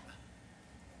money.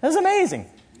 It was amazing.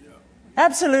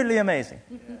 Absolutely amazing.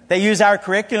 They use our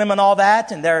curriculum and all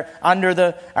that, and they're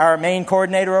under our main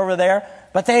coordinator over there.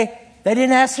 But they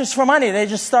didn't ask us for money. They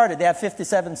just started. They have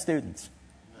 57 students.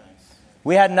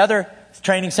 We had another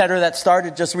training center that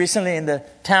started just recently in the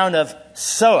town of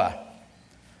Soa.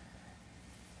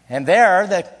 And there,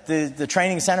 the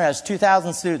training center has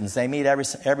 2,000 students. They meet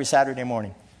every Saturday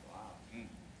morning.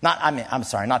 Not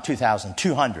 2,000,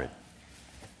 200.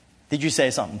 Did you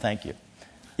say something? Thank you.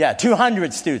 Yeah,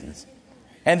 200 students.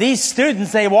 And these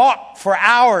students, they walk for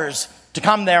hours to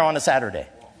come there on a Saturday,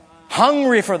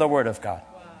 hungry for the Word of God.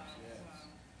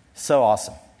 So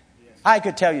awesome. I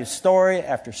could tell you story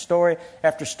after story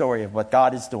after story of what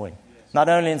God is doing, not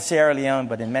only in Sierra Leone,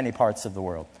 but in many parts of the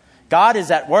world. God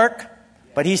is at work,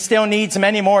 but He still needs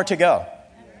many more to go.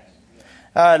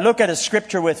 Look at a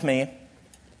scripture with me.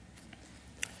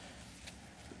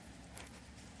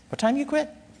 What time you quit?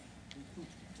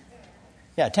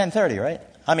 Yeah, 10:30, right?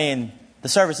 I mean, the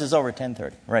service is over at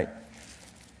 10:30, right?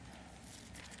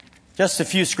 Just a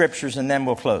few scriptures and then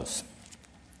we'll close.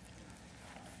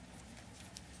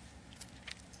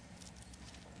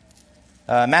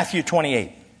 Matthew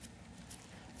 28.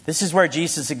 This is where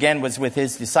Jesus again was with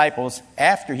His disciples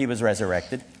after He was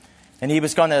resurrected. And He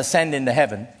was going to ascend into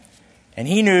heaven. And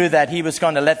He knew that He was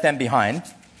going to let them behind.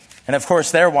 And of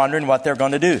course they're wondering what they're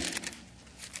going to do.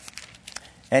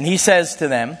 And He says to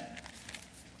them,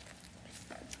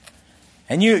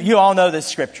 and you all know this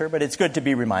scripture, but it's good to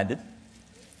be reminded. It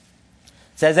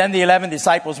says, then the 11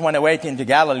 disciples went away into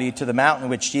Galilee to the mountain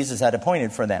which Jesus had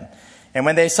appointed for them. And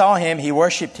when they saw Him, He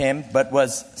worshipped Him,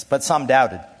 but some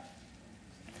doubted.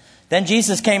 Then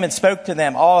Jesus came and spoke to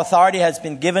them, all authority has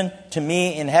been given to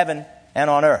me in heaven and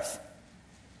on earth.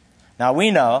 Now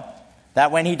we know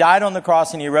that when He died on the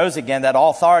cross and He rose again, that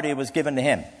all authority was given to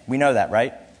Him. We know that,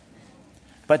 right?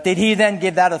 But did He then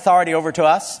give that authority over to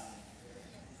us?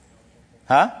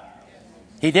 Huh?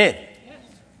 He did.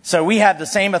 So we have the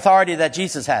same authority that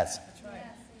Jesus has.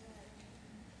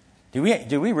 Do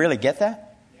we really get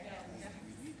that?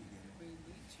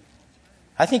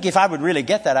 I think if I would really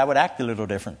get that, I would act a little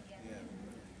different.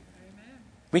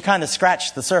 We kind of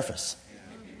scratched the surface.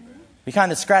 We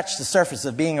kind of scratched the surface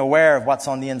of being aware of what's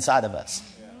on the inside of us.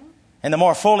 And the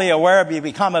more fully aware we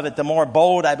become of it, the more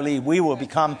bold I believe we will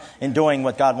become in doing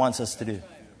what God wants us to do.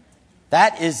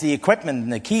 That is the equipment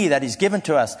and the key that He's given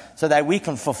to us so that we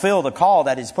can fulfill the call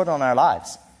that He's put on our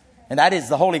lives. And that is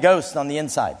the Holy Ghost on the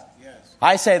inside.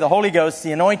 I say the Holy Ghost,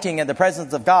 the anointing and the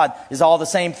presence of God is all the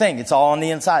same thing. It's all on the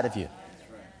inside of you.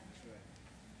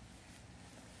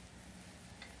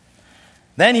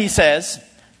 Then He says,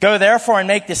 go therefore and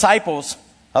make disciples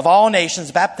of all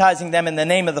nations, baptizing them in the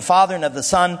name of the Father and of the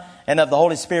Son and of the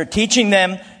Holy Spirit, teaching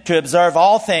them to observe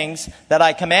all things that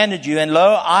I commanded you. And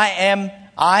lo, I am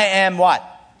what?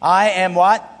 I am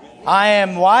what? I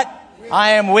am what?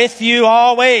 I am with you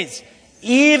always,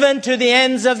 even to the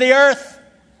ends of the earth.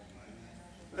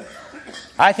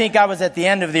 I think I was at the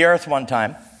end of the earth one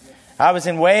time. I was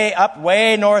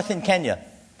way north in Kenya,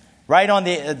 right on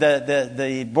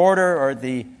the border or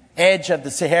the edge of the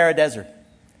Sahara Desert.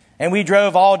 And we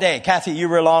drove all day. Kathy, you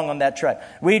were along on that trip.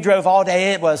 We drove all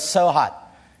day. It was so hot.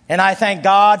 And I thank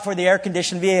God for the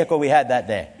air-conditioned vehicle we had that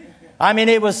day. I mean,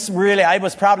 it was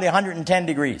probably 110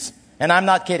 degrees. And I'm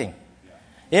not kidding.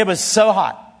 It was so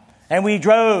hot. And we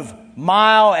drove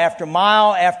mile after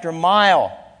mile after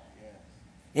mile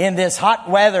in this hot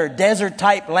weather,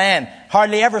 desert-type land.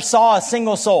 Hardly ever saw a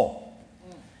single soul.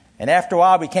 And after a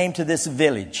while, we came to this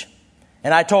village.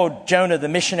 And I told Jonah, the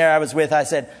missionary I was with, I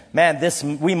said, man,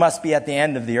 we must be at the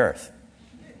end of the earth.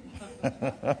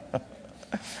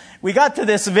 We got to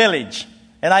this village.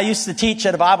 And I used to teach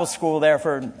at a Bible school there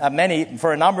for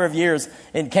a number of years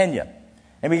in Kenya.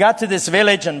 And we got to this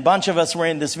village, and a bunch of us were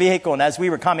in this vehicle. And as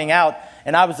we were coming out,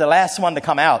 and I was the last one to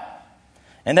come out,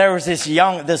 and there was this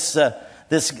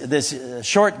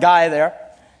short guy there.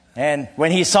 And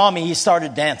when he saw me, he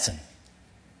started dancing.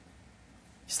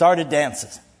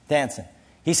 Dancing.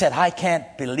 He said, I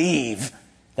can't believe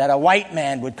that a white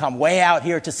man would come way out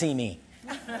here to see me.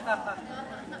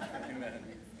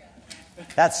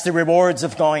 That's the rewards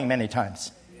of going many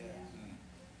times.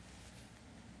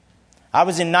 I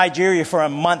was in Nigeria for a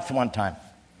month one time.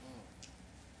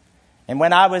 And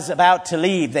when I was about to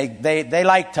leave, they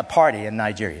like to party in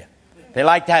Nigeria. They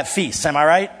like to have feasts, am I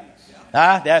right?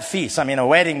 They have feasts. I mean, a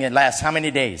wedding, it lasts how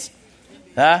many days?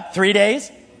 3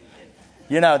 days?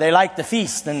 You know, they like to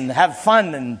feast and have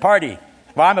fun and party.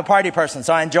 Well, I'm a party person,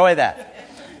 so I enjoy that.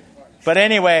 But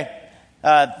anyway,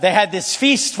 they had this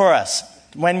feast for us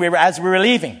as we were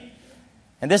leaving.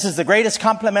 And this is the greatest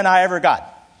compliment I ever got.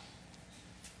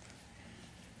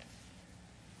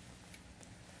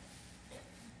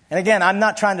 And again, I'm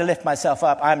not trying to lift myself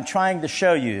up. I'm trying to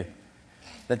show you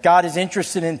that God is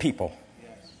interested in people.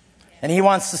 And He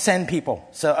wants to send people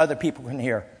so other people can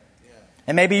hear.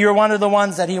 And maybe you're one of the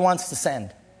ones that He wants to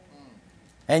send.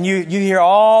 And you hear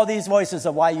all these voices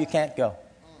of why you can't go.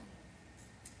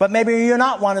 But maybe you're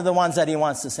not one of the ones that He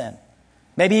wants to send.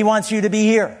 Maybe He wants you to be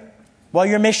here. Well,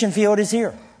 your mission field is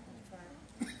here.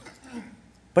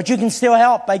 But you can still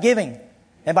help by giving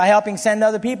and by helping send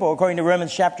other people, according to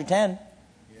Romans chapter 10.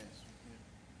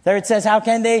 There it says, how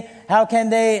can they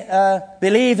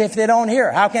believe if they don't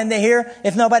hear? How can they hear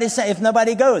if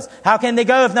nobody goes? How can they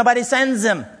go if nobody sends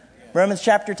them? Romans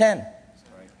chapter 10.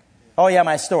 Oh yeah,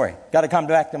 my story. Got to come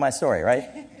back to my story,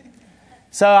 right?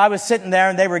 So I was sitting there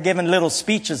and they were giving little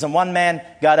speeches, and one man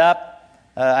got up.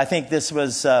 I think this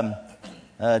was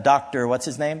Dr. What's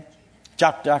his name?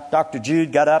 Dr.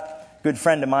 Jude got up. Good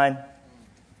friend of mine.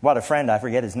 What a friend. I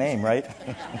forget his name, right?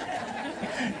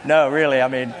 No, really. I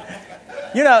mean,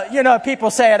 you know,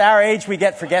 people say at our age we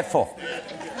get forgetful.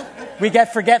 We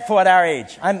get forgetful at our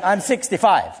age. I'm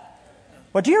 65.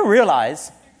 Well, do you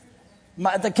realize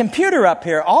the computer up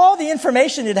here, all the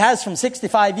information it has from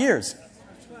 65 years,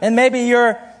 and maybe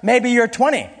you're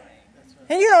 20,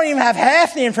 and you don't even have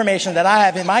half the information that I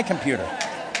have in my computer.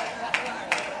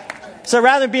 So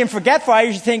rather than being forgetful, I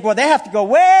usually think, well, they have to go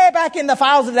way back in the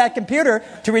files of that computer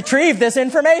to retrieve this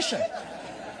information.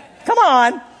 Come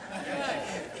on.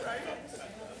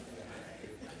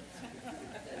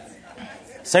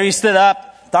 So he stood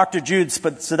up. Dr. Jude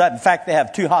stood up. In fact, they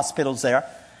have 2 hospitals there.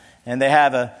 And they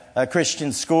have a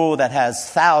Christian school that has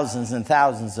thousands and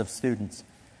thousands of students.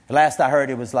 Last I heard,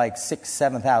 it was like 6,000,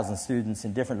 7,000 students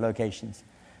in different locations.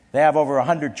 They have over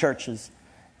 100 churches.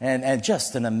 And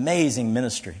just an amazing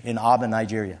ministry in Aba,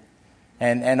 Nigeria.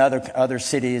 And other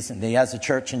cities. And he has a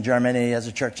church in Germany. He has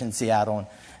a church in Seattle.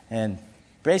 And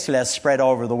basically has spread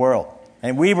all over the world.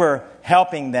 And we were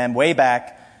helping them way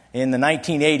back in the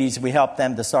 1980s. We helped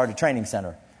them to start a training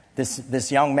center.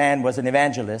 This young man was an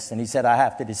evangelist, and he said, I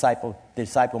have to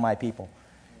disciple my people.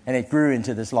 And it grew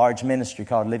into this large ministry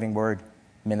called Living Word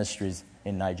Ministries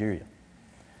in Nigeria.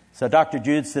 So Dr.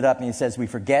 Jude stood up and he says, we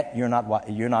forget you're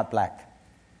not black.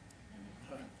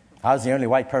 I was the only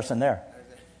white person there.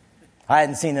 I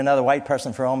hadn't seen another white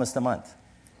person for almost a month.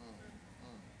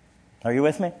 Are you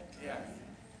with me? Yeah.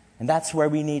 And that's where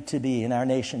we need to be in our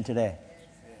nation today.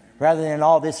 Rather than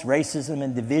all this racism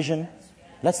and division,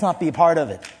 let's not be a part of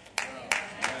it.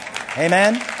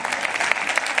 Amen?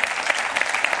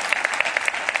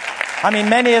 I mean,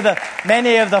 many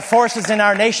of the forces in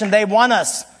our nation, they want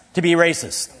us to be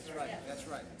racist.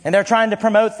 And they're trying to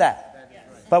promote that.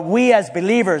 But we as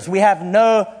believers, we have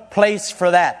no place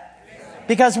for that.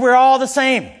 Because we're all the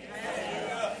same.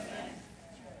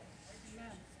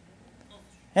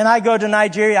 And I go to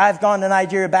Nigeria. I've gone to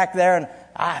Nigeria back there, and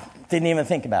I didn't even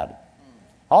think about it.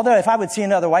 Although if I would see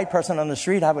another white person on the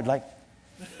street, I would like...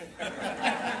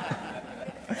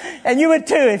 And you would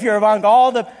too, if you're among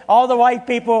all the white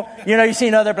people. You know, you see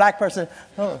another black person.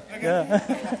 Oh, yeah.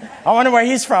 I wonder where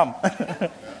he's from.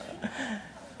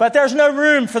 But there's no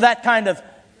room for that kind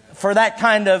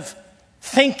of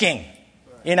thinking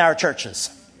in our churches,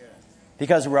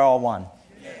 because we're all one.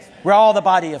 We're all the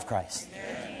body of Christ.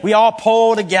 We all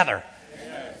pull together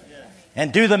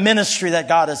and do the ministry that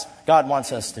God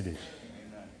wants us to do.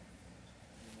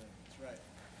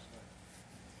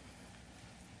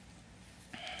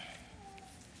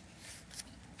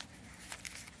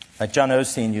 Like John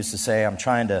Osteen used to say, I'm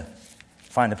trying to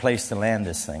find a place to land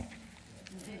this thing.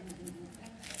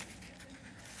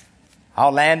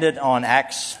 I'll land it on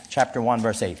Acts chapter 1,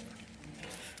 verse 8.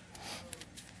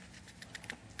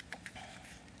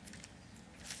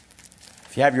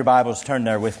 If you have your Bibles, turn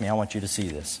there with me. I want you to see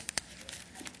this.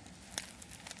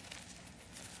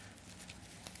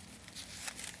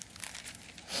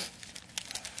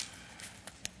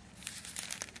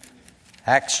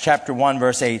 Acts chapter 1,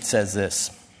 verse 8 says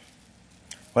this.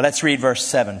 Well, let's read verse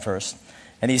 7 first.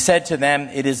 And he said to them,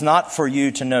 it is not for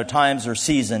you to know times or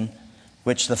season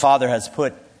which the Father has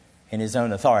put in his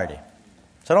own authority.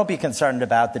 So don't be concerned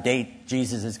about the date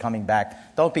Jesus is coming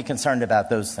back. Don't be concerned about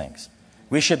those things.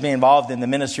 We should be involved in the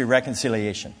ministry of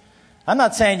reconciliation. I'm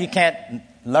not saying you can't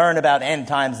learn about end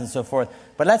times and so forth,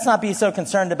 but let's not be so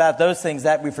concerned about those things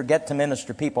that we forget to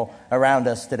minister people around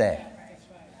us today.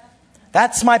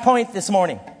 That's my point this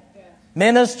morning.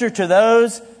 Minister to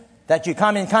those that you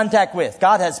come in contact with.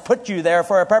 God has put you there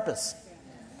for a purpose.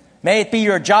 May it be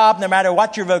your job, no matter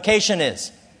what your vocation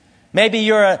is. Maybe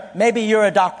you're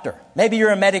a doctor. Maybe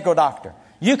you're a medical doctor.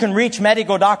 You can reach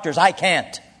medical doctors. I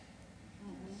can't.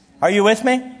 Are you with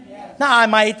me? Now, I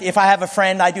might, if I have a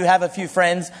friend, I do have a few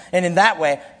friends, and in that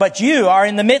way. But you are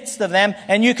in the midst of them,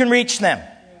 and you can reach them.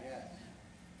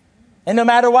 And no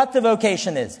matter what the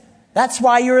vocation is, that's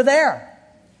why you're there.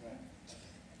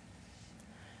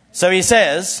 So he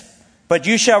says, but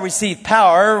you shall receive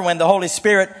power when the Holy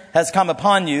Spirit has come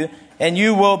upon you, and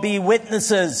you will be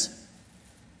witnesses.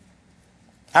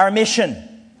 Our mission,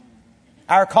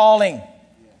 our calling,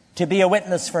 to be a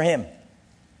witness for him.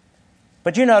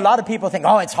 But you know, a lot of people think,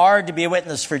 oh, it's hard to be a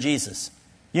witness for Jesus.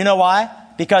 You know why?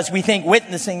 Because we think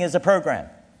witnessing is a program.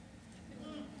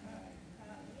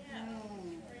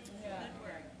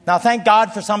 Now, thank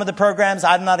God for some of the programs.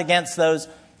 I'm not against those.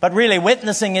 But really,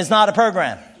 witnessing is not a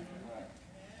program.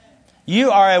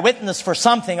 You are a witness for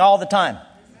something all the time.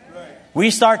 We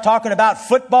start talking about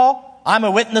football, I'm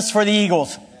a witness for the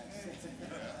Eagles.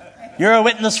 You're a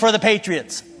witness for the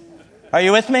Patriots. Are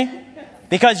you with me?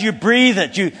 Because you breathe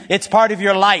it. It's part of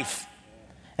your life.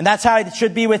 And that's how it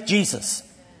should be with Jesus.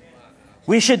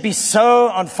 We should be so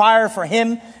on fire for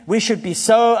Him. We should be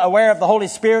so aware of the Holy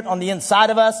Spirit on the inside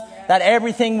of us that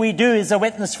everything we do is a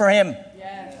witness for Him.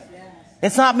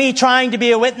 It's not me trying to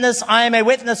be a witness. I am a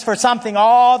witness for something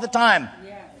all the time.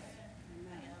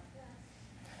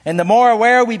 And the more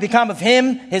aware we become of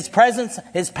Him, His presence,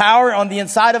 His power on the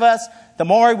inside of us, the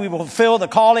more we will fulfill the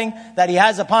calling that He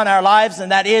has upon our lives.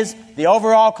 And that is the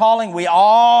overall calling we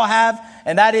all have.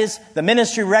 And that is the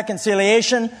ministry of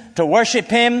reconciliation, to worship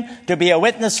Him, to be a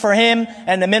witness for Him,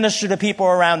 and to minister to people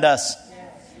around us.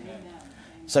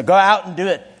 So go out and do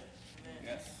it.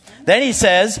 Then He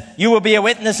says, you will be a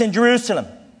witness in Jerusalem,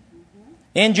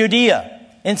 in Judea,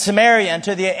 in Samaria, and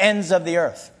to the ends of the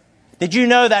earth. Did you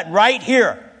know that right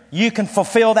here, you can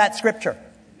fulfill that scripture?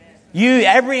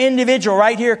 Every individual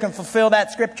right here can fulfill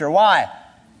that scripture. Why?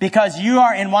 Because you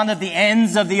are in one of the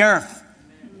ends of the earth.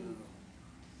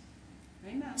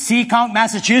 Seekonk,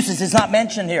 Massachusetts is not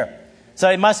mentioned here. So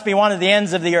it must be one of the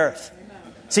ends of the earth.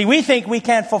 See, we think we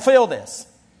can't fulfill this,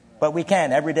 but we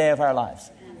can every day of our lives,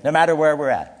 no matter where we're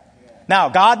at. Now,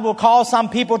 God will call some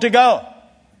people to go.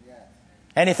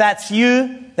 And if that's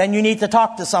you, then you need to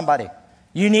talk to somebody.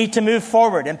 You need to move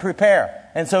forward and prepare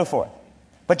and so forth.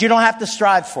 But you don't have to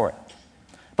strive for it.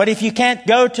 But if you can't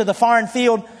go to the foreign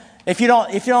field, if you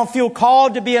don't feel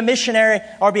called to be a missionary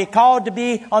or be called to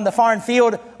be on the foreign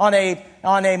field on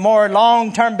a more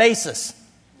long-term basis,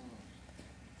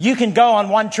 you can go on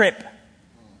one trip.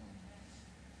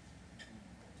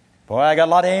 Boy, I got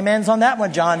a lot of amens on that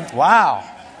one, John. Wow.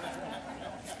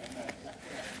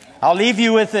 I'll leave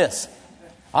you with this.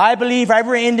 I believe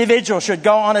every individual should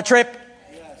go on a trip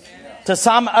to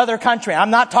some other country. I'm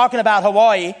not talking about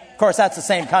Hawaii. Of course, that's the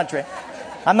same country.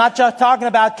 I'm not just talking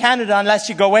about Canada unless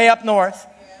you go way up north.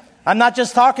 I'm not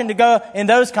just talking to go in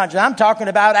those countries. I'm talking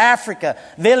about Africa,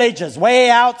 villages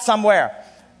way out somewhere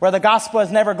where the gospel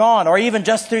has never gone, or even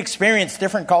just to experience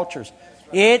different cultures.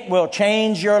 It will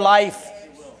change your life.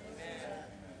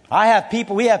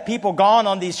 We have people gone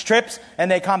on these trips and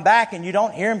they come back and you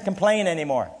don't hear them complain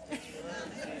anymore.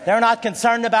 They're not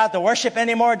concerned about the worship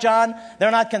anymore, John.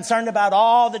 They're not concerned about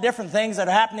all the different things that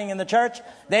are happening in the church.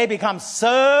 They become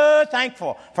so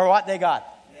thankful for what they got.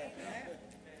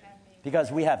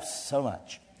 Because we have so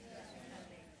much.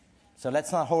 So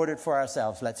let's not hoard it for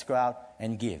ourselves. Let's go out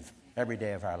and give every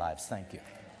day of our lives. Thank you.